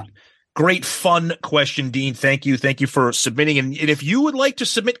be great. Son. Great fun question, Dean. Thank you. Thank you for submitting. And if you would like to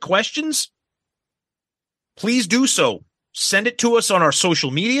submit questions, please do so. Send it to us on our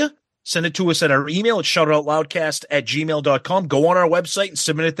social media. Send it to us at our email at shoutoutloudcast@gmail.com. Go on our website and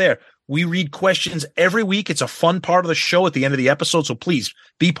submit it there. We read questions every week. It's a fun part of the show at the end of the episode. So please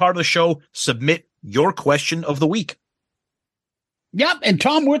be part of the show. Submit your question of the week. Yep. And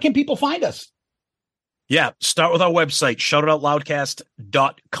Tom, where can people find us? Yeah, start with our website,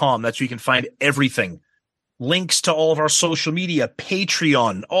 shoutoutloudcast.com. That's where you can find everything. Links to all of our social media,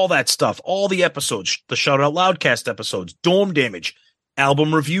 Patreon, all that stuff, all the episodes, the Shout Out Loudcast episodes, Dome Damage,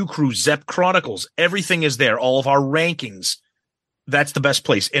 Album Review Crew, Zep Chronicles, everything is there, all of our rankings. That's the best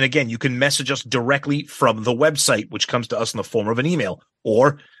place. And again, you can message us directly from the website, which comes to us in the form of an email,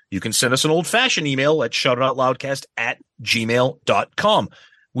 or you can send us an old-fashioned email at shoutoutloudcast@gmail.com.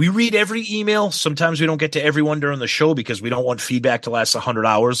 We read every email. Sometimes we don't get to everyone during the show because we don't want feedback to last 100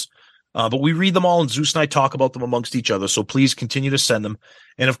 hours. But we read them all, and Zeus and I talk about them amongst each other. So please continue to send them.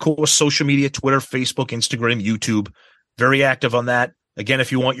 And, of course, social media, Twitter, Facebook, Instagram, YouTube. Very active on that. Again,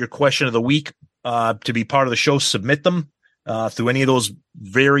 if you want your question of the week to be part of the show, submit them through any of those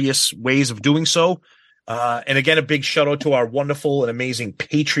various ways of doing so. And, again, a big shout-out to our wonderful and amazing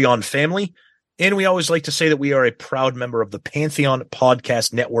Patreon family. And we always like to say that we are a proud member of the Pantheon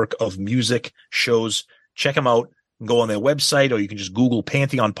Podcast Network of music shows. Check them out and go on their website, or you can just Google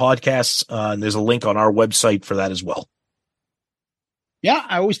Pantheon Podcasts, and there's a link on our website for that as well. Yeah,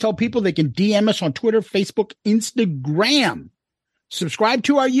 I always tell people they can DM us on Twitter, Facebook, Instagram. Subscribe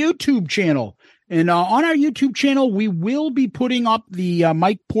to our YouTube channel. And on our YouTube channel, we will be putting up the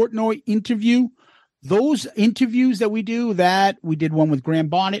Mike Portnoy interview. Those interviews that we do, that we did one with Graham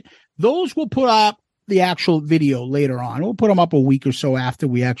Bonnet, those will put up the actual video later on. We'll put them up a week or so after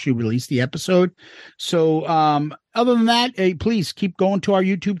we actually release the episode. So other than that, please keep going to our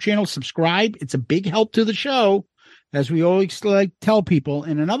YouTube channel, subscribe. It's a big help to the show, as we always like to tell people.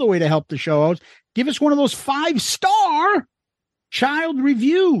 And another way to help the show out, give us one of those 5-star child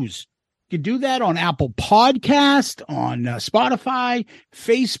reviews. You can do that on Apple Podcast, on Spotify,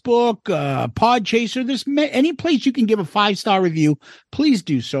 Facebook, Podchaser. There's any place you can give a 5-star review. Please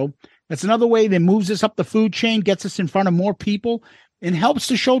do so. That's another way that moves us up the food chain, gets us in front of more people, and helps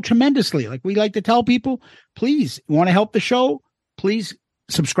the show tremendously. Like we like to tell people, please, you want to help the show? Please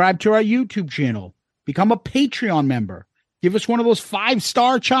subscribe to our YouTube channel. Become a Patreon member. Give us one of those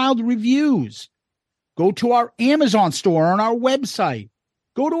 5-star child reviews. Go to our Amazon store on our website.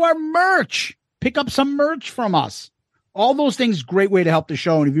 Go to our merch. Pick up some merch from us. All those things, great way to help the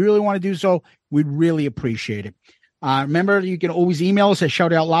show. And if you really want to do so, we'd really appreciate it. Remember, you can always email us at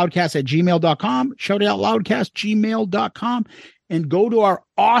shoutoutloudcast@gmail.com, shoutoutloudcast@gmail.com, and go to our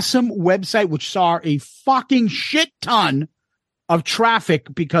awesome website, which saw a fucking shit ton of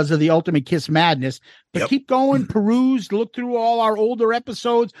traffic because of the Ultimate Kiss Madness. But keep going, peruse, look through all our older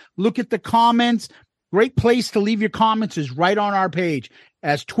episodes, look at the comments. Great place to leave your comments is right on our page.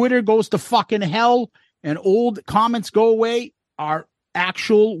 As Twitter goes to fucking hell and old comments go away, our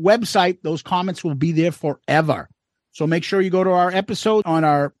actual website, those comments will be there forever. So make sure you go to our episode on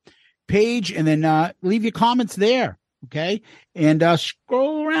our page and then leave your comments there. Okay. And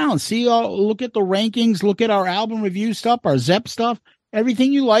scroll around, see, look at the rankings, look at our album review stuff, our Zep stuff.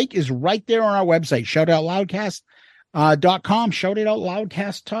 Everything you like is right there on our website. Shout out Loudcast.com. Shout it out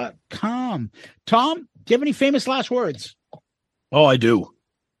Loudcast.com. Tom, do you have any famous last words? Oh, I do.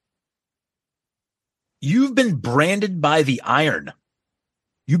 You've been branded by the iron.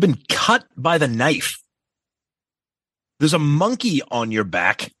 You've been cut by the knife. There's a monkey on your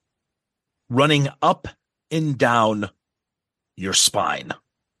back running up and down your spine.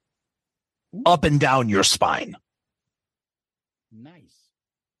 Up and down your spine. Nice.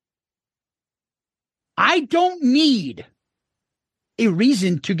 I don't need a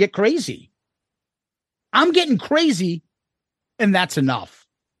reason to get crazy. I'm getting crazy, and that's enough.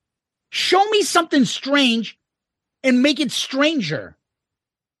 Show me something strange and make it stranger.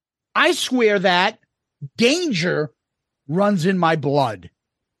 I swear that danger runs in my blood.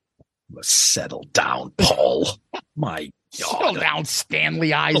 Settle down, Paul. My God. Settle down,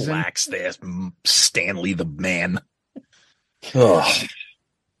 Stanley Eisen. Relax there, Stanley the man. Ugh.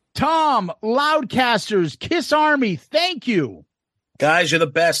 Tom, Loudcasters, Kiss Army, thank you. Guys, you're the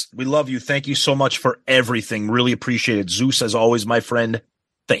best. We love you. Thank you so much for everything. Really appreciate it. Zeus, as always, my friend,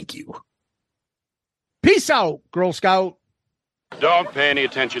 thank you. Peace out, Girl Scout. Don't pay any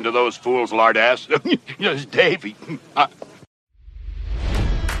attention to those fools, lardass. It's Davey.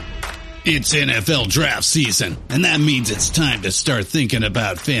 It's NFL draft season, and that means it's time to start thinking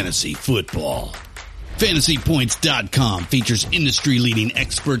about fantasy football. FantasyPoints.com features industry-leading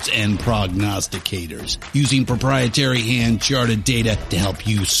experts and prognosticators using proprietary hand-charted data to help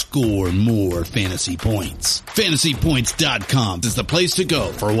you score more fantasy points. FantasyPoints.com is the place to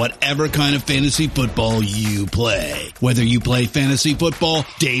go for whatever kind of fantasy football you play. Whether you play fantasy football,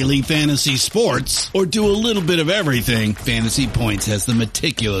 daily fantasy sports, or do a little bit of everything, Fantasy Points has the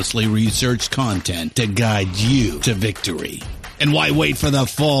meticulously researched content to guide you to victory. And why wait for the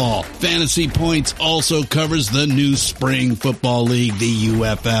fall? Fantasy Points also covers the new spring football league, the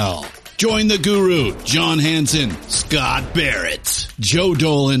UFL. Join the guru, John Hansen, Scott Barrett, Joe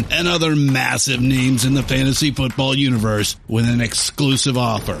Dolan, and other massive names in the fantasy football universe with an exclusive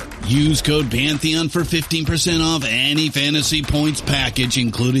offer. Use code Pantheon for 15% off any Fantasy Points package,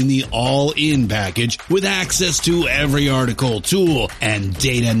 including the all-in package with access to every article, tool, and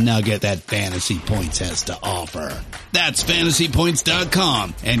data nugget that Fantasy Points has to offer. That's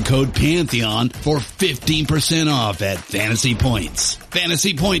FantasyPoints.com and code Pantheon for 15% off at Fantasy Points.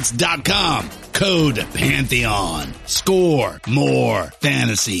 FantasyPoints.com. Code Pantheon. Score more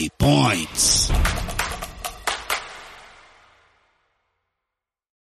fantasy points.